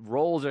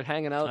rolls are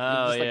hanging out.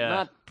 Oh, just, like,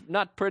 yeah.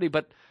 not pretty,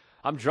 but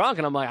I'm drunk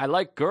and I'm like, I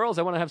like girls.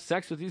 I want to have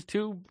sex with these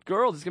two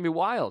girls. It's gonna be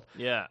wild.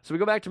 Yeah. So we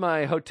go back to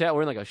my hotel.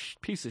 We're in like a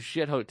piece of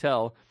shit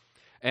hotel,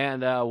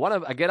 and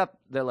I get up.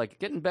 They're like,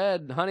 get in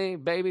bed, honey,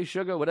 baby,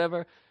 sugar,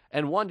 whatever.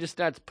 And one just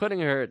starts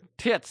putting her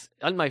tits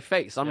on my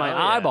face, on my Oh,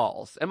 yeah.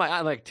 eyeballs, and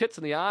my like tits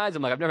in the eyes.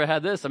 I'm like, I've never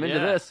had this. I'm into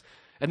Yeah. this.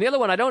 And the other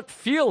one, I don't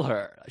feel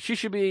her. She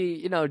should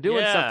be, doing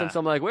Yeah. something. So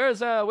I'm like, where's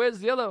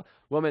the other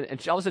woman? And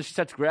all of a sudden she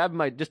starts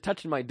grabbing just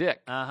touching my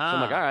dick. Uh-huh. So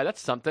I'm like, all right,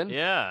 that's something.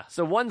 Yeah.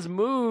 So one's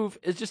move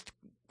is just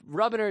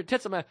rubbing her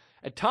tits on my.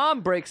 And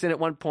Tom breaks in at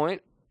one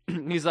point.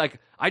 He's like,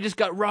 I just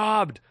got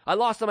robbed. I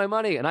lost all my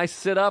money. And I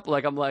sit up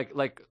like I'm like.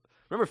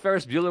 Remember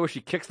Ferris Bueller where she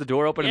kicks the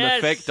door open and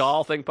Yes. the fake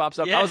doll thing pops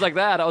up? Yeah. I was like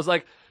that. I was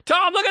like,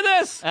 Tom, look at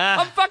this.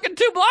 I'm fucking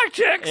two black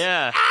chicks.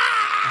 Yeah.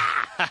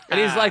 And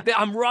he's like,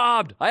 I'm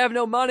robbed. I have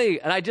no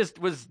money. And I just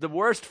was the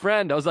worst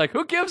friend. I was like,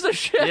 who gives a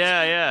shit?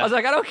 Yeah, yeah. I was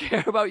like, I don't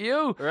care about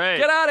you. Right.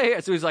 Get out of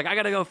here. So he's like, I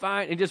got to go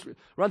find. And he just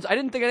runs. I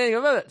didn't think anything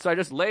of it. So I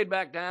just laid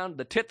back down.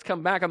 The tits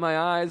come back on my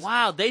eyes.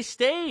 Wow, they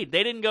stayed.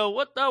 They didn't go,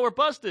 what the? We're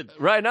busted.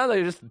 Right now,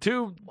 they're just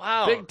two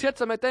Wow. big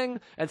tits on my thing.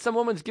 And some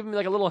woman's giving me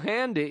like a little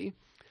handy.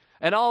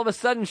 And all of a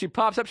sudden, she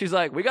pops up. She's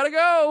like, we got to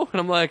go. And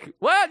I'm like,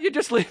 what? You're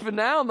just leaving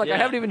now? I'm like, Yeah. I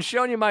haven't even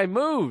shown you my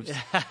moves.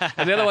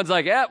 And the other one's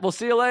like, yeah, we'll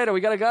see you later.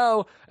 We got to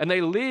go. And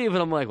they leave.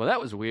 And I'm like, well,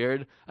 that was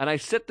weird. And I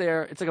sit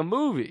there. It's like a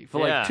movie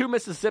for Yeah. like two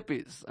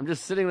Mississippis. I'm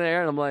just sitting there.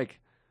 And I'm like,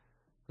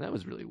 that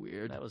was really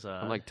weird. That was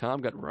I'm like,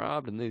 Tom got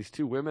robbed. And these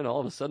two women, all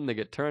of a sudden, they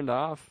get turned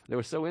off. They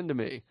were so into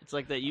me. It's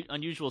like that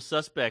unusual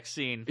suspect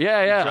scene.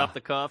 Yeah, You yeah. drop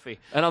the coffee.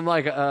 And I'm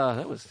like,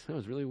 that was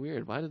really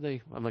weird. Why did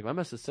they? I'm like, I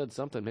must have said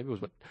something. Maybe it was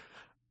what.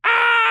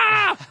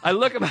 I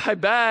look at my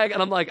bag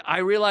and I'm like, I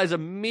realize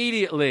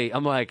immediately.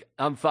 I'm like,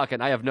 I'm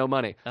fucking. I have no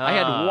money. I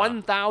had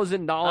 $1,000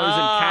 in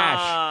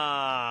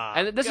cash,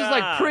 and this is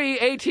like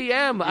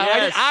pre-ATM.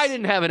 Yes. I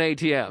didn't have an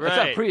ATM. It's not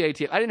Right.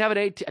 pre-ATM. I didn't have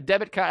a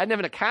debit card. I didn't have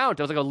an account.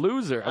 I was like a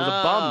loser. I was a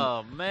bum.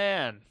 Oh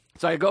man.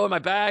 So I go in my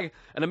bag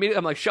and immediately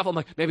I'm like shuffle. I'm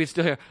like, maybe it's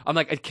still here. I'm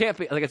like, it can't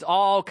be. Like it's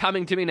all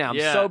coming to me now. I'm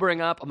Yeah.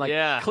 sobering up. I'm like,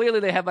 Yeah. clearly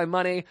they have my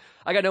money.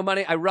 I got no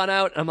money. I run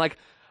out and I'm like,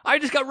 I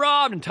just got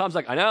robbed. And Tom's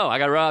like, I know, I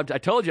got robbed. I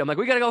told you. I'm like,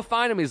 we got to go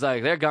find them. He's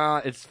like, they're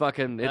gone. It's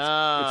fucking, it's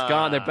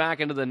gone. They're back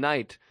into the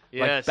night.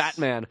 Yes. Like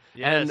Batman.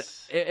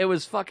 Yes. And it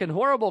was fucking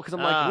horrible because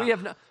I'm like, we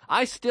have no,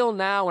 I still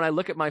now, when I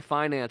look at my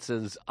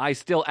finances, I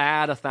still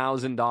add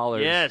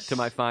 $1,000 Yes. to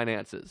my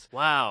finances.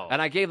 Wow.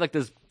 And I gave like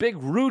this big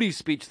Rudy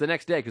speech the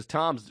next day because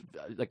Tom's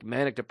like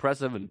manic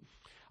depressive, and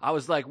I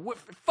was like,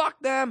 "Fuck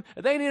them!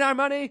 They need our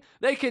money.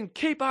 They can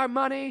keep our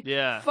money.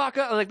 Yeah. Fuck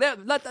it. Like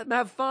that. Let them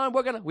have fun.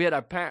 We had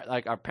our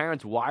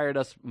parents wired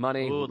us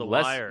money, Ooh, the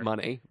less wire.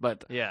 money,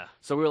 but Yeah.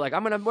 So we were like,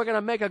 we're gonna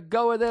make a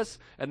go of this,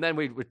 and then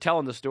we were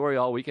telling the story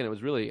all weekend. It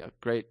was really a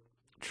great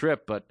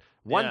trip, but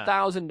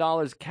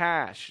 $1,000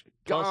 cash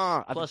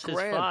gone. Plus his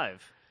 $1,000. $5.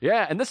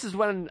 Yeah, and this is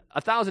when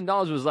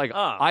 $1,000 was like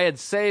Ah. I had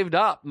saved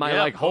up my Yeah,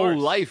 like of whole course.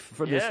 life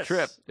for this Yes.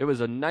 trip. It was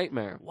a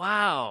nightmare.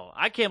 Wow.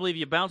 I can't believe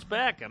you bounced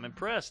back. I'm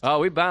impressed. Oh,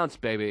 we bounced,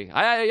 baby.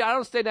 I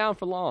don't stay down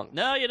for long.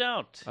 No, you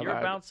don't. You're a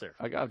I- bouncer.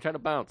 I'm trying to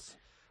bounce.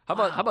 How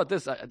about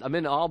this? I'm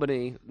in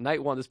Albany,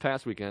 night one this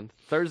past weekend,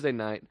 Thursday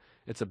night.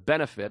 It's a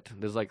benefit.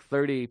 There's like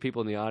 30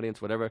 people in the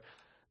audience, whatever.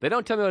 They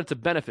don't tell me what it's a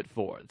benefit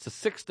for. It's a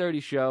 6:30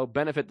 show.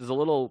 Benefit. There's a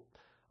little,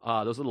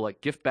 those little like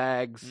gift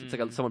bags. It's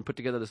like someone put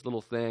together this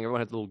little thing. Everyone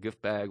has a little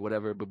gift bag,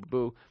 whatever. Boo, boo,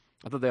 boo.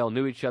 I thought they all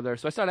knew each other,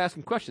 so I started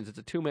asking questions. It's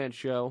a 2-man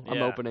show. I'm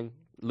Yeah. opening.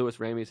 Louis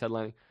Ramey's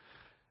headlining.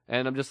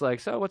 And I'm just like,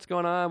 so what's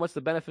going on? What's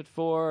the benefit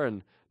for?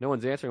 And no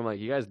one's answering. I'm like,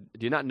 you guys,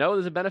 do you not know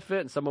there's a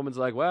benefit? And some woman's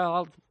like,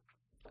 well,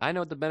 I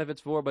know what the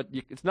benefit's for, but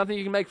it's nothing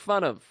you can make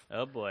fun of.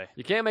 Oh boy.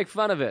 You can't make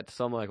fun of it.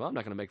 So I'm like, well, I'm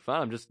not going to make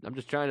fun. I'm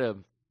just trying to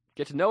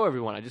get to know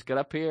everyone. I just got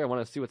up here. I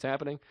want to see what's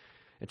happening.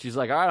 And she's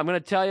like, all right, I'm going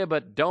to tell you,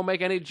 but don't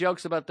make any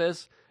jokes about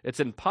this. It's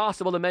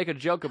impossible to make a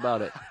joke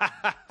about it.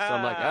 So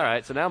I'm like, all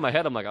right. So now in my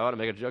head, I'm like, I want to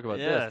make a joke about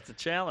Yeah, this. it's a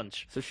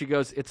challenge. So she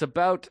goes, it's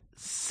about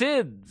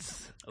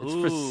SIDS. It's for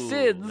Ooh,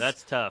 SIDS.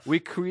 that's tough. We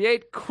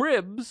create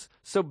cribs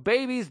so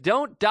babies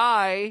don't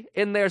die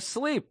in their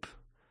sleep.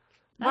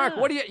 Mark,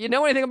 what do you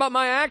know anything about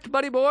my act,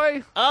 buddy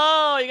boy?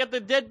 Oh, you got the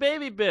dead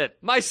baby bit.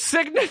 My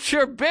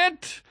signature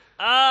bit.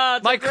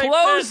 It's My a great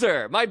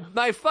closer.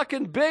 My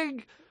fucking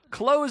big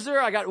closer.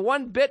 I got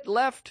one bit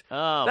left.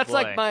 Oh, that's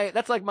boy.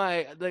 like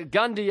my the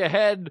gun to your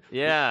head.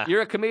 Yeah.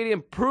 You're a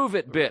comedian, prove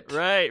it bit.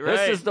 Right, This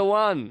right. is the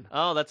one.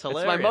 Oh, that's It's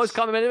hilarious. my most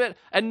complimented bit.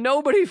 And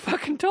nobody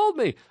fucking told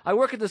me. I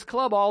work at this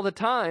club all the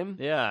time.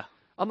 Yeah.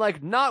 I'm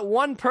like, not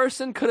one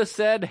person could have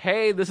said,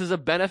 hey, this is a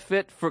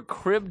benefit for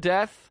crib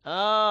death.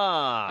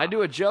 Ah. I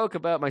do a joke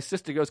about my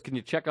sister goes, can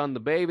you check on the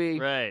baby?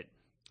 Right.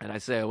 And I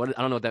say, I don't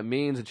know what that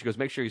means. And she goes,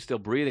 make sure he's still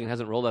breathing and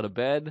hasn't rolled out of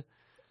bed.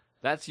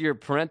 That's your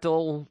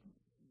parental,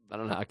 I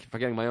don't know, I keep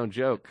forgetting my own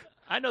joke.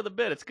 I know the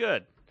bit. It's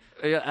good.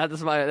 Yeah,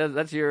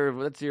 that's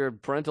your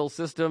parental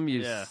system.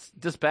 You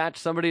dispatch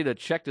somebody to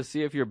check to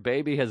see if your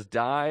baby has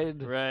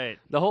died. Right.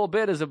 The whole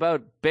bit is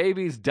about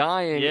babies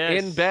dying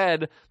in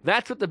bed.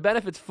 That's what the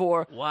benefit's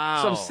for.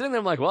 Wow. So I'm sitting there,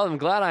 I'm like, well, I'm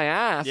glad I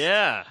asked.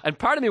 Yeah. And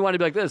part of me wanted to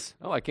be like this.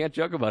 Oh, I can't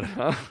joke about it,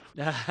 huh?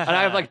 And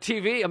I have like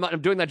TV.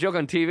 I'm doing that joke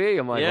on TV.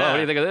 I'm like, well, what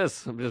do you think of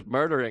this? I'm just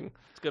murdering.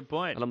 That's a good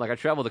point. And I'm like, I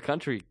travel the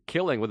country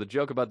killing with a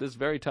joke about this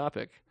very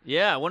topic.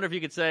 Yeah, I wonder if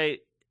you could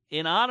say,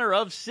 in honor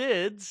of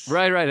SIDS.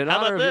 Right. In how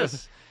honor about of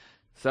this?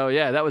 So,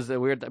 yeah, that was a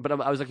weird. But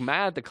I was like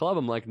mad at the club.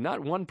 I'm like, not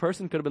one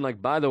person could have been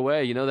like, by the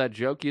way, you know that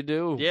joke you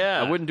do? Yeah.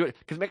 I wouldn't do it.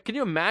 Because can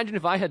you imagine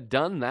if I had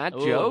done that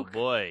joke? Oh,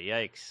 boy.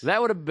 Yikes.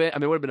 That would have been, it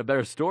would have been a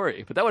better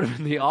story. But that would have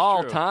been the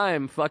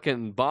all-time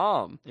fucking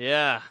bomb.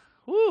 Yeah.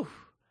 Whew.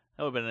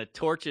 That would have been a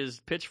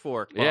torches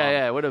pitchfork bomb.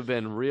 Yeah, it would have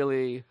been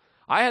really.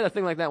 I had a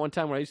thing like that one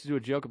time where I used to do a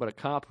joke about a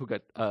cop who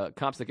got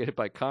cops that get hit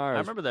by cars. I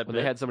remember that when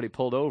bit. they had somebody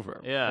pulled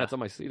over. Yeah. That's on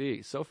my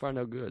CD. So far,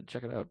 no good.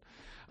 Check it out.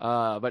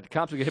 But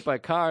cops would get hit by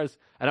cars,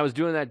 and I was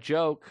doing that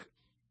joke,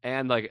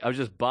 and like I was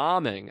just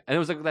bombing, and it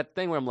was like that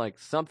thing where I'm like,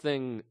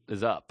 something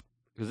is up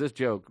because this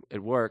joke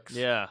it works.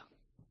 Yeah.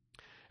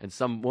 And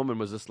some woman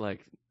was just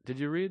like, "Did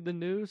you read the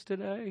news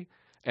today?"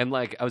 And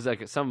like I was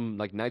like at some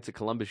like Knights of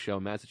Columbus show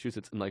in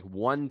Massachusetts, and like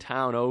one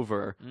town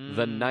over,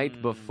 the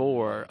night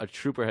before, a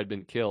trooper had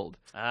been killed.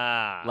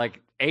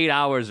 Like 8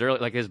 hours early,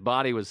 like his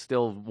body was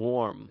still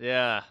warm.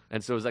 Yeah.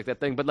 And so it was like that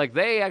thing. But like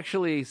they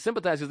actually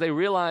sympathized because they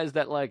realized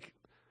that like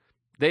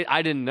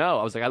I didn't know.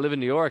 I was like, I live in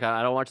New York.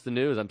 I don't watch the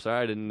news. I'm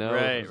sorry, I didn't know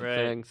it was a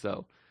thing.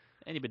 So.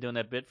 And you've been doing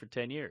that bit for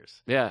 10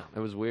 years. Yeah, it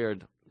was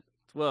weird.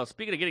 Well,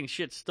 speaking of getting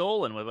shit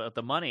stolen with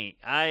the money,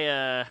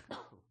 I'm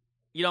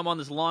on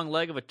this long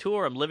leg of a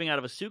tour. I'm living out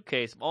of a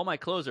suitcase. All my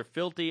clothes are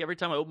filthy. Every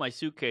time I open my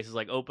suitcase, it's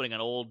like opening an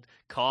old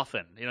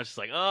coffin. It's just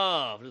like,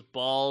 just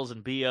balls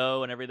and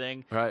BO and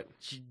everything. Right.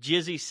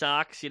 Jizzy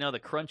socks, the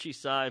crunchy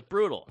side.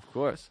 Brutal. Of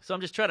course. So I'm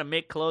just trying to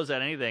make clothes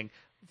out of anything.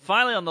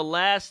 Finally, on the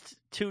last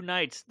 2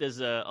 nights,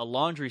 there's a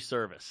laundry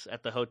service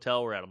at the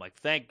hotel we're at. I'm like,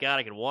 thank God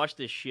I can wash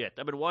this shit.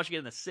 I've been washing it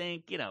in the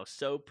sink,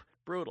 soap.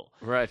 Brutal.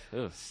 Right.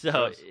 Ugh, so,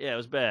 gross. yeah, it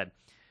was bad.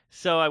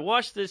 So I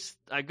wash this.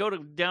 I go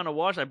down to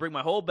wash. I bring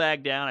my whole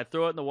bag down. I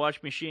throw it in the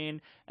wash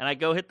machine, and I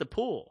go hit the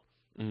pool.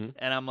 Mm-hmm.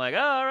 And I'm like,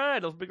 all right,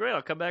 it'll be great.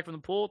 I'll come back from the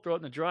pool, throw it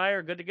in the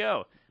dryer, good to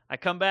go. I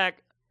come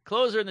back,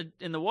 clothes are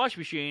in the wash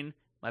machine.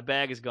 My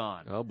bag is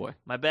gone. Oh, boy.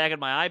 My bag had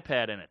my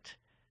iPad in it.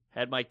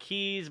 Had my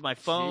keys, my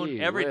phone, Gee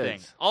everything.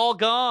 whiz. All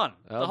gone.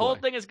 Oh, the whole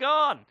boy. thing is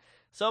gone.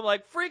 So I'm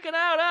like freaking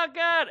out. Oh,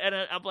 God. And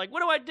I'm like,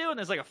 what do I do? And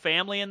there's like a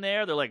family in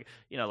there. They're like,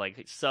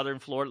 like Southern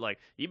Florida, like,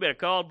 you better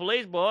call the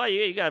police, boy.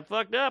 You got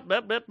fucked up.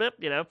 Bip, bip, bip,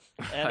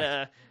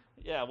 And,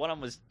 one of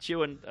them was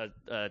chewing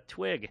a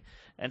twig.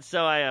 And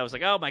so I was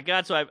like, oh, my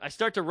God. So I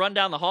start to run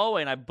down the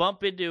hallway, and I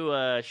bump into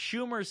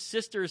Schumer's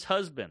sister's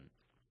husband.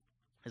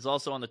 Is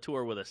also on the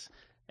tour with us.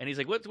 And he's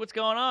like, what's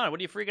going on? What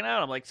are you freaking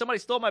out? I'm like, somebody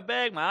stole my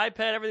bag, my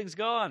iPad, everything's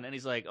gone. And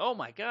he's like, oh,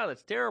 my God,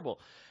 that's terrible.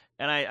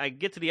 And I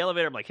get to the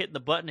elevator. I'm like hitting the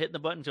button.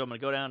 So I'm going to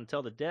go down and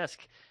tell the desk.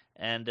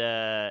 And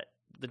the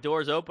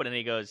door's open, and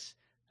he goes,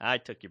 I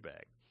took your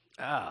bag.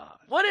 Oh,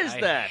 What is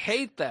I that?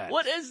 hate that.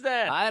 What is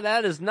that?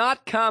 That is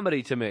not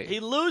comedy to me. He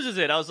loses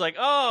it. I was like,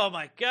 oh,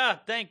 my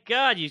God, thank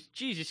God. You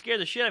scared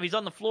the shit out of him. He's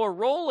on the floor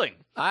rolling.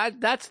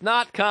 That's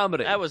not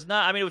comedy. That was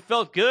not, it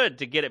felt good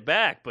to get it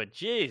back, but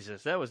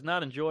Jesus, that was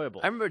not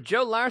enjoyable. I remember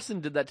Joe Larson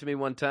did that to me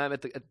one time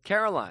at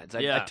Caroline's. I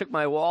Yeah. took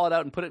my wallet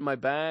out and put it in my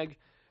bag,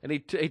 and he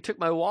took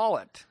my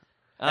wallet.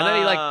 And then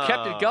he like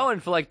kept it going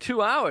for like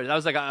 2 hours. I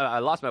was like, I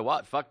lost my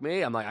wallet. Fuck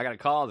me. I'm like, I got to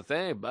call the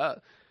thing.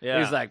 But Yeah.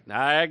 he's like,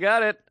 I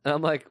got it. And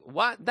I'm like,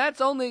 what?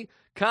 That's only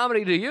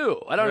comedy to you.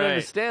 I don't Right.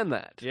 understand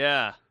that.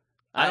 Yeah.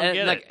 I don't And,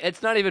 get like, it.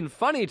 It's not even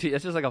funny to you.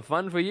 It's just like a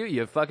fun for you.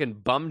 You fucking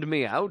bummed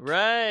me out.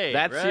 Right.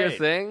 That's right. your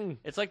thing.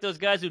 It's like those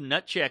guys who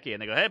nut check you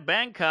and they go, hey,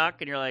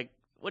 Bangkok. And you're like,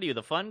 what are you,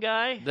 the fun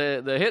guy?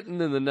 The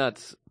hitting in the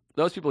nuts.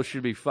 Those people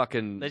should be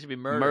fucking They should be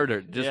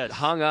murdered. Just Yes.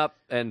 hung up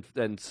and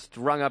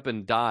strung up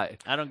and die.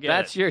 I don't get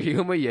That's it. your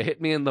humor? You hit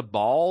me in the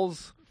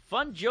balls?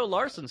 Fun Joe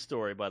Larson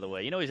story, by the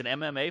way. He's an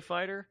MMA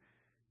fighter.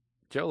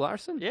 Joe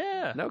Larson?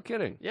 Yeah. No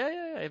kidding.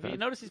 Yeah. If you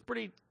notice, he's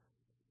pretty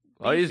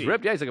Oh, he's beefy.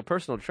 ripped. Yeah, he's like a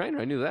personal trainer.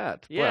 I knew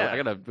that. Boy, Yeah.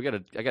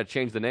 I gotta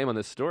change the name on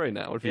this story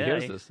now. What if he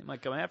hears this? He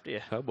might come after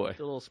you. Oh boy,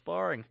 Do a little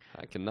sparring.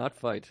 I cannot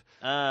fight.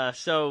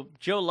 So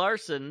Joe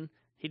Larson,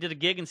 he did a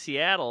gig in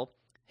Seattle.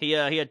 He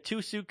had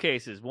 2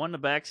 suitcases, one in the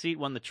back seat,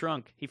 one in the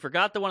trunk. He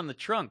forgot the one in the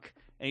trunk,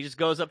 and he just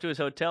goes up to his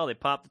hotel. They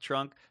pop the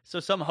trunk.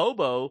 So some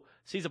hobo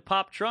sees a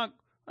pop trunk.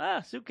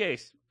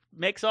 Suitcase.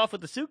 Makes off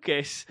with the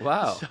suitcase.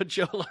 Wow. So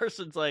Joe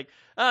Larson's like,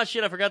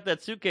 shit, I forgot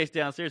that suitcase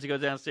downstairs. He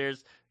goes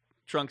downstairs.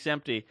 Trunk's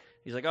empty.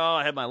 He's like,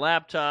 I had my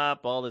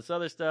laptop, all this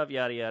other stuff,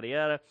 yada, yada,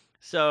 yada.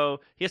 So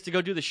he has to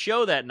go do the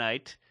show that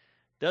night.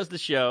 Does the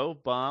show,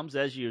 bombs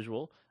as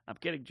usual. I'm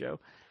kidding, Joe.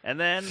 And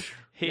then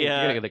he You're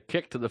gonna get a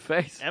kick to the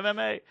face.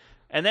 MMA.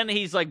 And then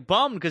he's like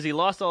bummed because he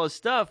lost all his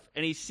stuff,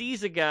 and he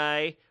sees a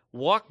guy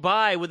walk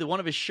by with one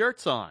of his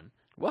shirts on.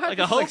 What? Like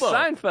a It's hobo.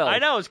 like Seinfeld. I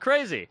know, it's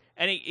crazy.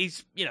 And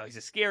he's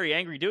a scary,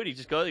 angry dude. He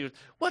just goes,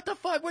 what the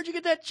fuck? Where'd you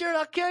get that shirt?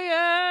 I'll kill you.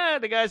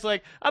 And the guy's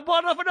like, I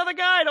bought it off another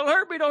guy. Don't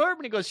hurt me.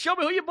 And he goes, show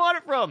me who you bought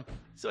it from.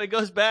 So he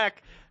goes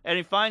back and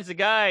he finds the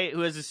guy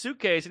who has a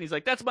suitcase and he's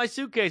like, that's my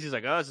suitcase. He's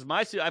like, oh, this is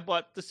my suit. I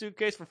bought the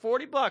suitcase for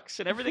 $40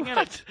 and everything in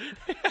it.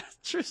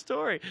 True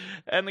story.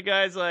 And the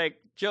guy's like,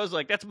 Joe's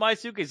like, that's my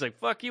suitcase. He's like,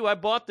 fuck you. I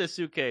bought this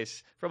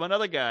suitcase from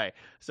another guy.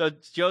 So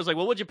Joe's like,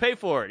 well, what'd you pay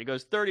for it? He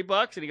goes,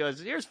 $30. And he goes,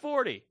 here's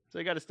 40. So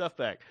he got his stuff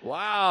back.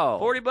 Wow.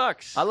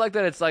 $40. I like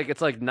that it's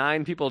like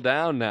 9 people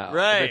down now.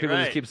 Right, Like people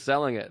right. just keep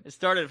selling it. It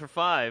started for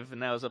 5 and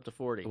now it's up to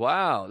 40.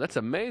 Wow, that's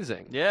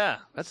amazing. Yeah.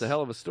 That's a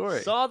hell of a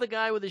story. Saw the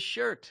guy with his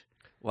shirt.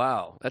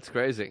 Wow, that's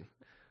crazy.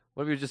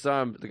 What if you just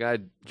saw the guy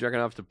jerking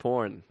off to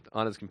porn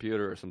on his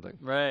computer or something?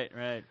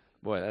 Right.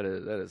 Boy, that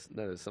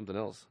is something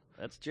else.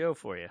 That's Joe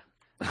for you.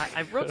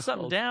 I wrote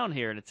something down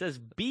here and it says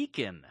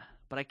Beacon,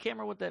 but I can't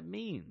remember what that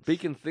means.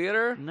 Beacon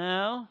Theater?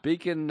 No.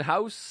 Beacon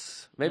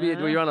House? Maybe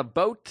No. you're on a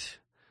boat?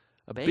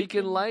 A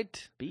beacon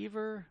light?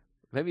 Beaver?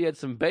 Maybe you had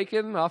some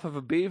bacon off of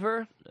a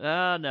beaver?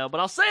 No, but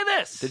I'll say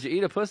this. Did you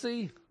eat a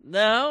pussy?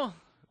 No.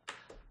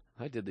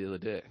 I did the other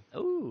day.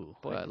 Ooh.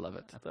 Boy, I love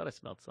it. I thought I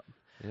smelled something.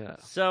 Yeah.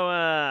 So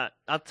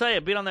I'll tell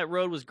you, being on that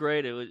road was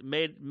great. It was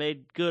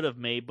made good of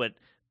me, but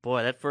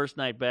boy, that first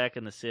night back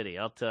in the city,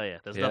 I'll tell you,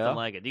 there's Yeah? nothing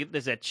like it.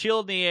 There's that chill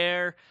in the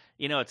air.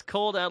 You know, it's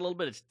cold out a little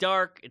bit. It's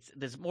dark.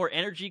 There's more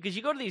energy because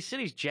you go to these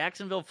cities,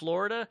 Jacksonville,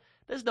 Florida.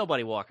 There's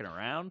nobody walking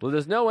around. Well,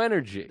 there's no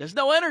energy. There's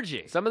no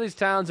energy. Some of these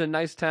towns are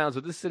nice towns,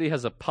 but this city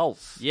has a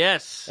pulse.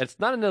 Yes. It's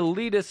not an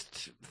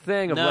elitist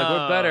thing of like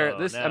we're better.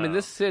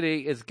 This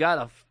city has got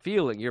a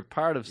feeling. You're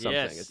part of something.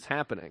 Yes. It's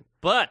happening.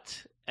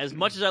 But as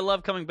much as I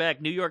love coming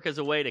back, New York has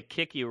a way to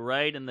kick you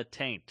right in the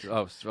taint.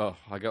 Oh,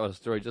 I got a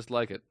story just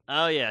like it.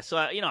 Oh yeah. So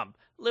I'm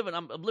living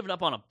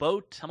up on a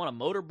boat. I'm on a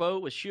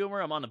motorboat with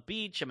Schumer. I'm on the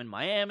beach. I'm in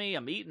Miami.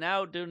 I'm eating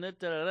out, doing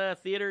it,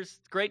 theaters.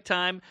 Great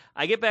time.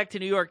 I get back to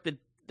New York.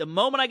 The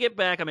moment I get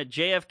back, I'm at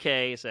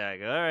JFK. So I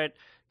go, all right,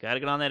 got to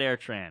get on that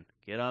AirTran.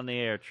 Get on the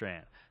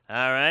AirTran.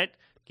 All right,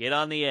 get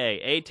on the A.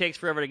 A takes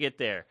forever to get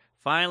there.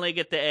 Finally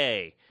get the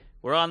A.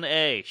 We're on the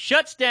A.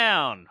 Shuts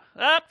down.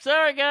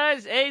 Sorry,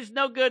 guys. A's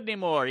no good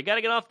anymore. You got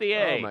to get off the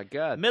A. Oh, my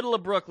God. Middle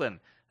of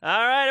Brooklyn.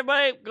 All right,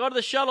 everybody, go to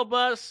the shuttle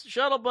bus.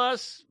 Shuttle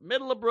bus,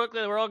 middle of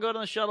Brooklyn. We're all going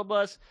on the shuttle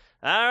bus.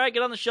 All right,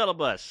 get on the shuttle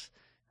bus.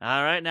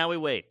 All right, now we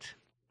wait.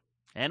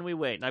 And we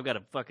wait. And I've got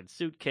a fucking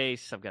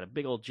suitcase. I've got a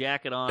big old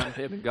jacket on.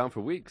 They've been gone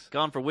for weeks.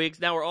 Gone for weeks.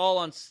 Now we're all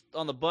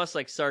on the bus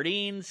like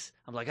sardines.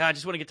 I'm like, I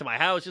just want to get to my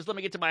house. Just let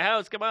me get to my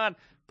house. Come on.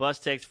 Bus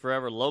takes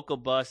forever. Local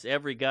bus.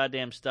 Every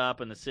goddamn stop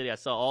in the city. I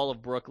saw all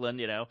of Brooklyn,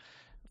 you know.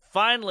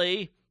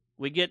 Finally,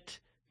 we get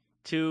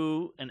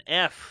to an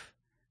F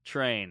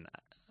train.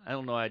 I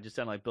don't know why I just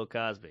sound like Bill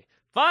Cosby.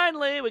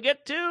 Finally, we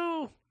get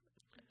to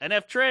an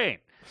F train.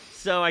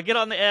 So I get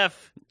on the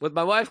F. With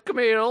my wife,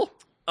 Camille.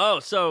 Oh,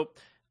 so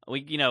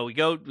we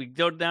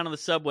go down to the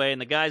subway,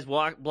 and the guy's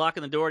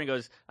blocking the door, and he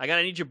goes, I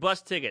need your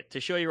bus ticket to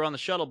show you're on the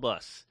shuttle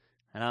bus.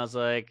 And I was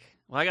like,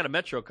 well, I got a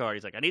Metro card.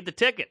 He's like, I need the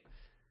ticket.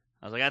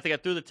 I was like, I think I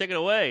threw the ticket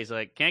away. He's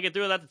like, can't get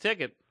through without the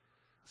ticket.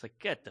 I was like,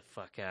 get the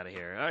fuck out of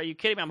here. Are you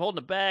kidding me? I'm holding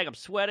a bag. I'm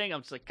sweating. I'm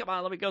just like, come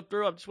on, let me go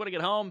through. I just want to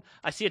get home.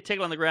 I see a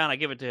ticket on the ground. I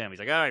give it to him. He's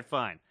like, all right,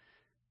 fine.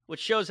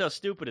 Which shows how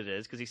stupid it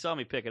is because he saw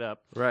me pick it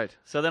up. Right.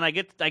 So then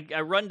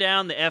I run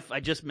down the F. I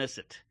just miss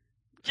it.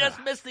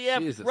 Just missed the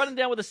F. Jesus. Running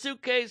down with a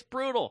suitcase.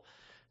 Brutal.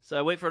 So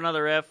I wait for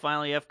another F.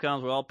 Finally, F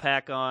comes. We all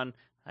pack on.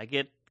 I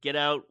get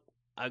out.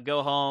 I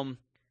go home.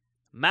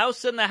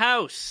 Mouse in the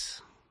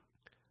house.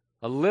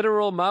 A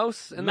literal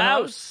mouse in the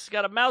house? Mouse.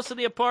 Got a mouse in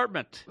the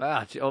apartment.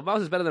 Ah, a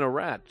mouse is better than a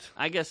rat.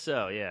 I guess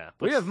so, yeah.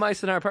 We have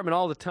mice in our apartment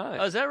all the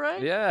time. Oh, is that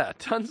right? Yeah,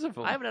 tons of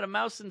them. I haven't had a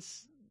mouse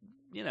since,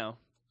 the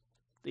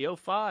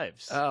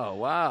 05s. Oh,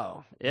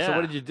 wow. Yeah. So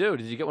what did you do?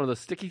 Did you get one of those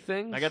sticky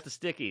things? I got the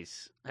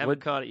stickies.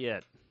 Haven't caught it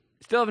yet.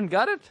 Still haven't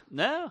got it?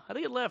 No, I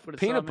think it left when it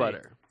saw Peanut me.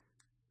 butter.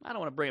 I don't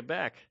want to bring it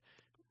back.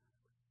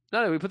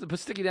 No, we put the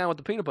sticky down with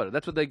the peanut butter.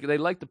 That's what they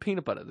like the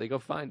peanut butter. They go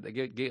find, they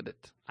get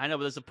it. I know,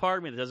 but there's a part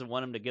of me that doesn't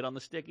want him to get on the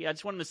sticky. I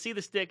just want him to see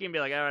the sticky and be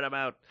like, all right, I'm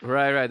out.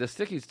 Right. The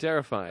sticky's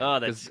terrifying. Oh,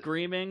 that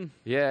screaming.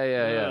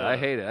 Yeah. Ugh. I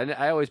hate it.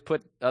 I always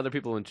put other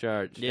people in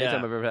charge. Yeah.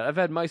 Anytime I've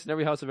had mice in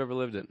every house I've ever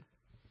lived in.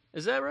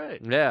 Is that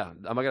right? Yeah.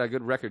 I got a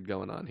good record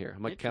going on here.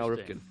 I'm like Cal Ripken.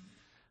 Interesting.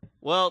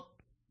 Well,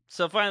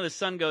 so finally the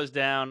sun goes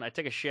down. I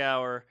take a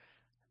shower.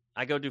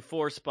 I go do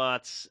 4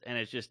 spots, and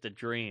it's just a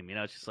dream.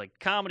 It's just like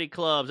comedy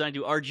clubs. I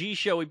do RG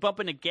show. We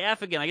bump into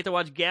Gaffigan. I get to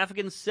watch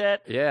Gaffigan's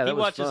set. Yeah, that he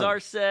was watches fun. our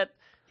set.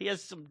 He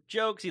has some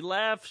jokes. He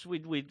laughs.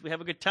 We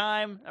have a good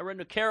time. I run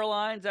to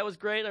Caroline's. That was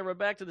great. I run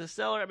back to the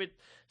cellar. I mean,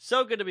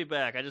 so good to be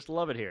back. I just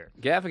love it here.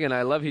 Gaffigan,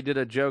 I love he did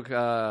a joke. It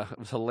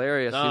was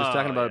hilarious. He was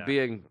talking about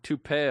being too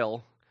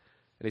pale,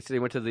 and he said he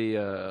went to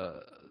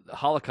the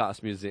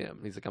Holocaust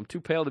Museum. He's like, I'm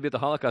too pale to be at the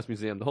Holocaust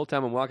Museum. The whole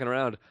time I'm walking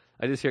around,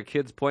 I just hear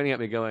kids pointing at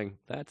me going,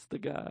 that's the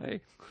guy.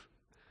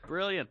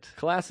 Brilliant.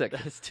 Classic.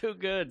 That's too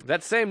good.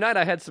 That same night,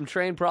 I had some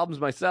train problems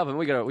myself, and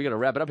we gotta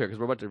wrap it up here because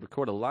we're about to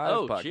record a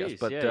live podcast. Geez.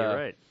 But yeah, you're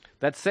right.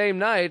 that same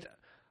night,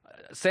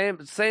 Same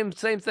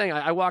thing.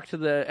 I walk to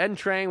the N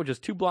train, which is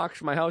 2 blocks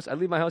from my house. I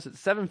leave my house at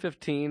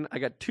 7:15. I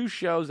got 2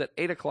 shows at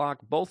 8 o'clock,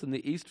 both in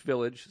the East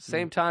Village,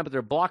 same time, but they're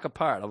a block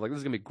apart. I'm like, this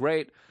is gonna be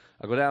great.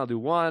 I'll go down, I'll do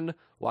one,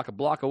 walk a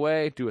block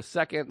away, do a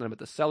second, then I'm at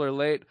the cellar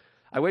late.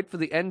 I wait for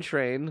the N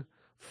train.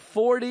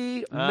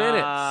 40 minutes.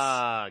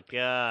 Ah,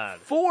 God.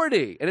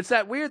 40. And it's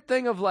that weird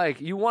thing of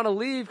like, you want to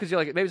leave because you're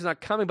like, maybe it's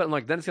not coming, but I'm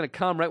like, then it's going to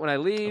come right when I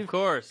leave. Of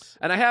course.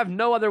 And I have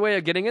no other way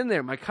of getting in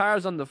there. My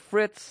car's on the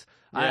fritz.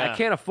 Yeah. I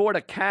can't afford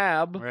a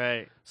cab.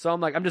 Right. So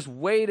I'm like, I'm just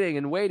waiting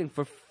and waiting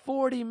for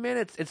 40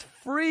 minutes. It's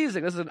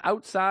freezing. This is an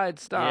outside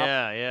stop.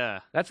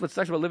 Yeah. That's what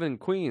sucks about living in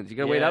Queens. You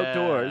got to wait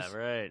outdoors.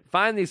 Right.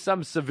 Finally,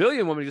 some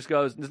civilian woman just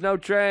goes, there's no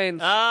trains.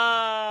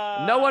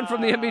 Ah. No one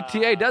from the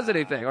MBTA does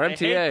anything, or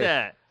MTA. I hate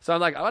that. So I'm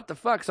like, what the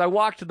fuck? So I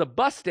walk to the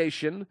bus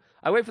station.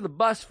 I wait for the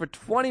bus for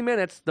 20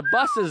 minutes. The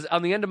bus is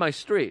on the end of my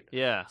street.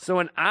 Yeah. So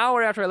an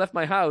hour after I left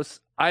my house,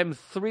 I'm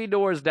 3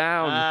 doors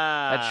down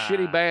at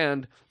Shitty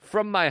Band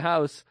from my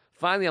house.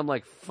 Finally, I'm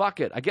like, fuck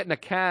it. I get in a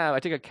cab.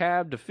 I take a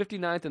cab to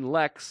 59th and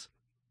Lex.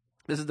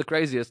 This is the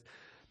craziest.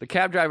 The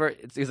cab driver,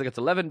 he's like, it's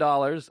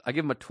 $11. I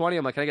give him a 20.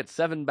 I'm like, can I get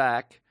 7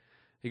 back?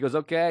 He goes,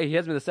 okay. He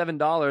hands me the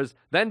 $7,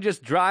 then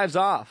just drives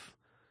off.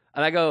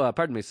 And I go,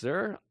 pardon me,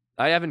 sir.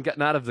 I haven't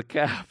gotten out of the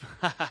cab.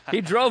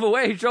 He drove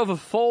away. He drove a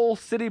full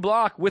city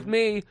block with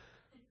me.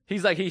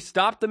 He's like, he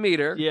stopped the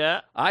meter.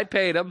 Yeah. I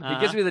paid him. He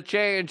gives me the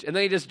change, and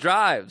then he just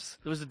drives.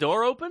 Was the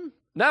door open?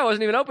 No, it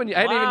wasn't even open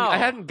yet. Wow. I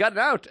hadn't gotten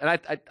out. And I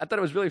thought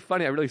it was really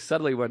funny. I really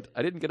subtly went,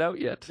 I didn't get out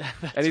yet.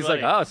 And he's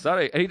funny. like, oh,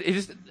 sorry. And he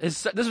just,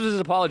 this was his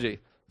apology.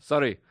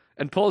 Sorry.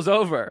 And pulls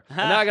over. And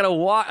now I got to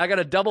walk. I got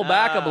to double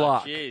back a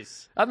block.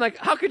 Jeez. I'm like,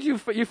 how could you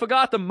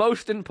forgot the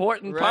most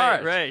important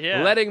part. Right,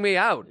 yeah. Letting me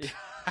out.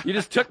 You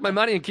just took my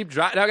money and keep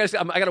driving. Now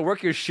I got to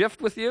work your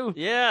shift with you.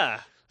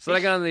 Yeah. So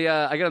I got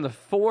on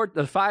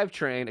the 5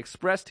 train,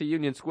 express to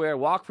Union Square,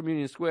 walk from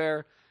Union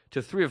Square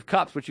to 3 of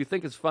Cups, which you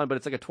think is fun, but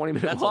it's like a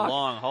 20-minute That's walk. a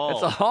long haul.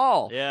 It's a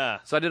haul. Yeah.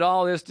 So I did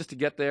all this just to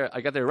get there.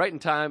 I got there right in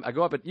time. I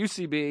go up at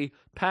UCB,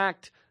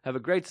 packed, have a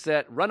great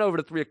set, run over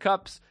to 3 of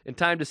Cups in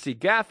time to see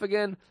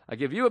Gaffigan. I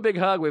give you a big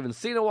hug. We haven't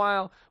seen in a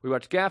while. We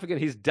watch Gaffigan.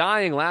 He's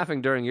dying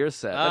laughing during your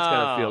set. That's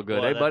got to feel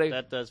good, boy, buddy?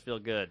 That does feel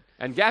good.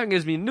 And Gaffigan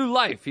gives me new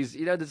life. He's,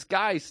 this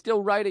guy, he's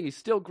still writing. He's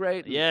still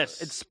great. Yes.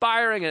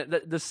 Inspiring.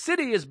 And the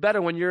city is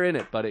better when you're in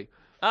it, buddy.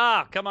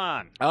 Ah, come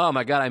on. Oh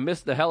my God, I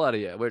missed the hell out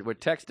of you. We're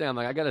texting. I'm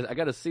like, I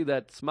gotta see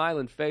that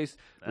smiling face.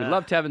 We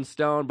loved having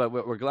Stone, but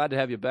we're glad to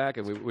have you back,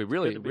 and we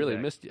really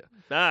back. missed you.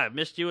 I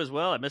missed you as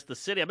well. I missed the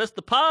city. I missed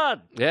the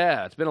pod.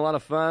 Yeah, it's been a lot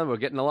of fun. We're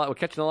catching a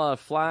lot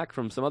of flack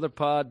from some other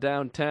pod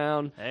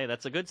downtown. Hey,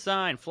 that's a good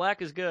sign.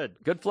 Flack is good.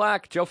 Good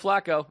flack, Joe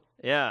Flacco,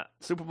 Yeah.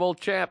 Super Bowl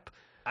champ.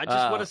 I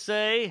just want to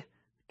say,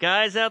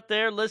 guys out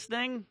there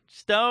listening,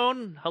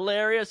 Stone,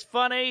 hilarious,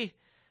 funny.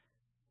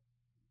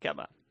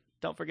 Come on.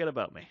 Don't forget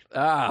about me.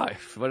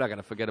 We're not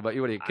gonna forget about you.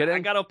 What are you kidding? I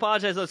got to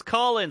apologize. Those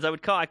call-ins,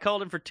 I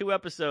called in for 2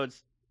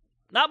 episodes.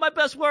 Not my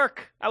best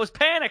work. I was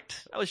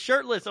panicked. I was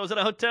shirtless. I was in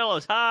a hotel. I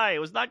was high. It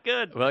was not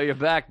good. Well, you're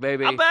back,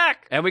 baby. I'm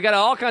back. And we got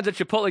all kinds of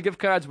Chipotle gift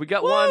cards. We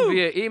got one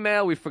via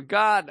email. We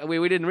forgot.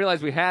 We didn't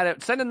realize we had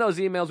it. Send in those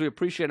emails. We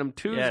appreciate them.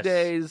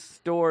 Tuesdays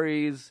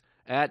Stories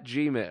at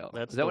Gmail.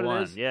 That's is that the what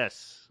one. it is?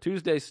 Yes.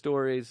 Tuesday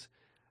Stories.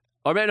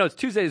 Oh man, no, it's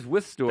Tuesdays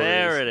with Stories.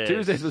 There it is.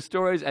 Tuesdays with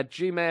Stories at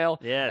Gmail.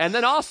 Yes. And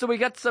then also we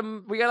got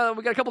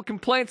a couple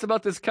complaints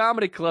about this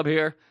comedy club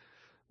here.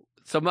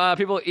 Some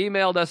people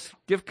emailed us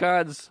gift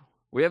cards.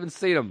 We haven't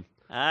seen them.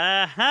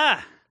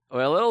 Aha.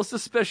 We're a little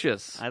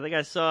suspicious. I think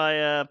I saw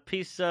a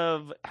piece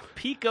of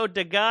pico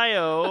de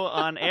gallo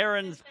on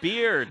Aaron's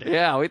beard.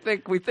 Yeah, we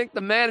think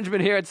the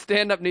management here at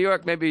Stand Up New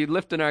York may be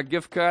lifting our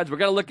gift cards. We're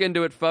gonna look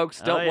into it, folks.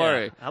 Don't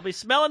worry. I'll be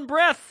smelling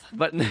breath.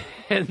 But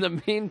in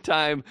the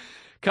meantime,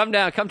 come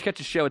catch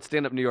a show at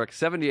Stand Up New York,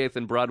 78th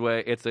and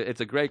Broadway. It's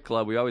a great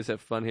club. We always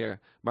have fun here.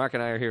 Mark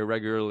and I are here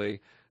regularly.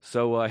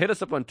 So hit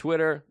us up on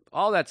Twitter,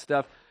 all that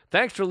stuff.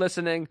 Thanks for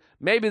listening.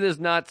 Maybe there's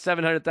not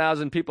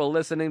 700,000 people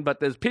listening, but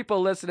there's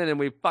people listening, and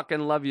we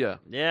fucking love you.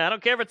 Yeah, I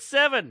don't care if it's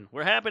 7.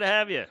 We're happy to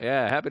have you.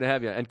 Yeah, happy to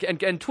have you.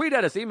 And tweet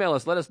at us, email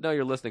us, let us know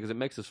you're listening, because it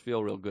makes us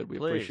feel real good. We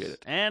Please. appreciate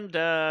it. And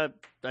I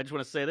just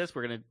want to say this.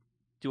 We're going to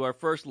do our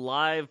first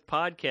live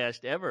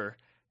podcast ever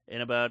in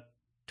about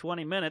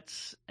 20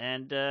 minutes,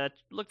 and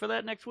look for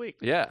that next week.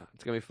 Yeah,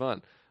 it's going to be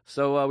fun.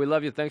 So we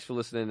love you. Thanks for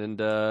listening,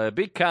 and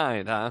be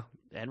kind, huh?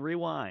 And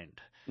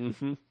rewind.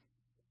 Mm-hmm.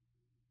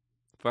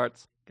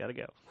 Farts. Gotta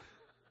go.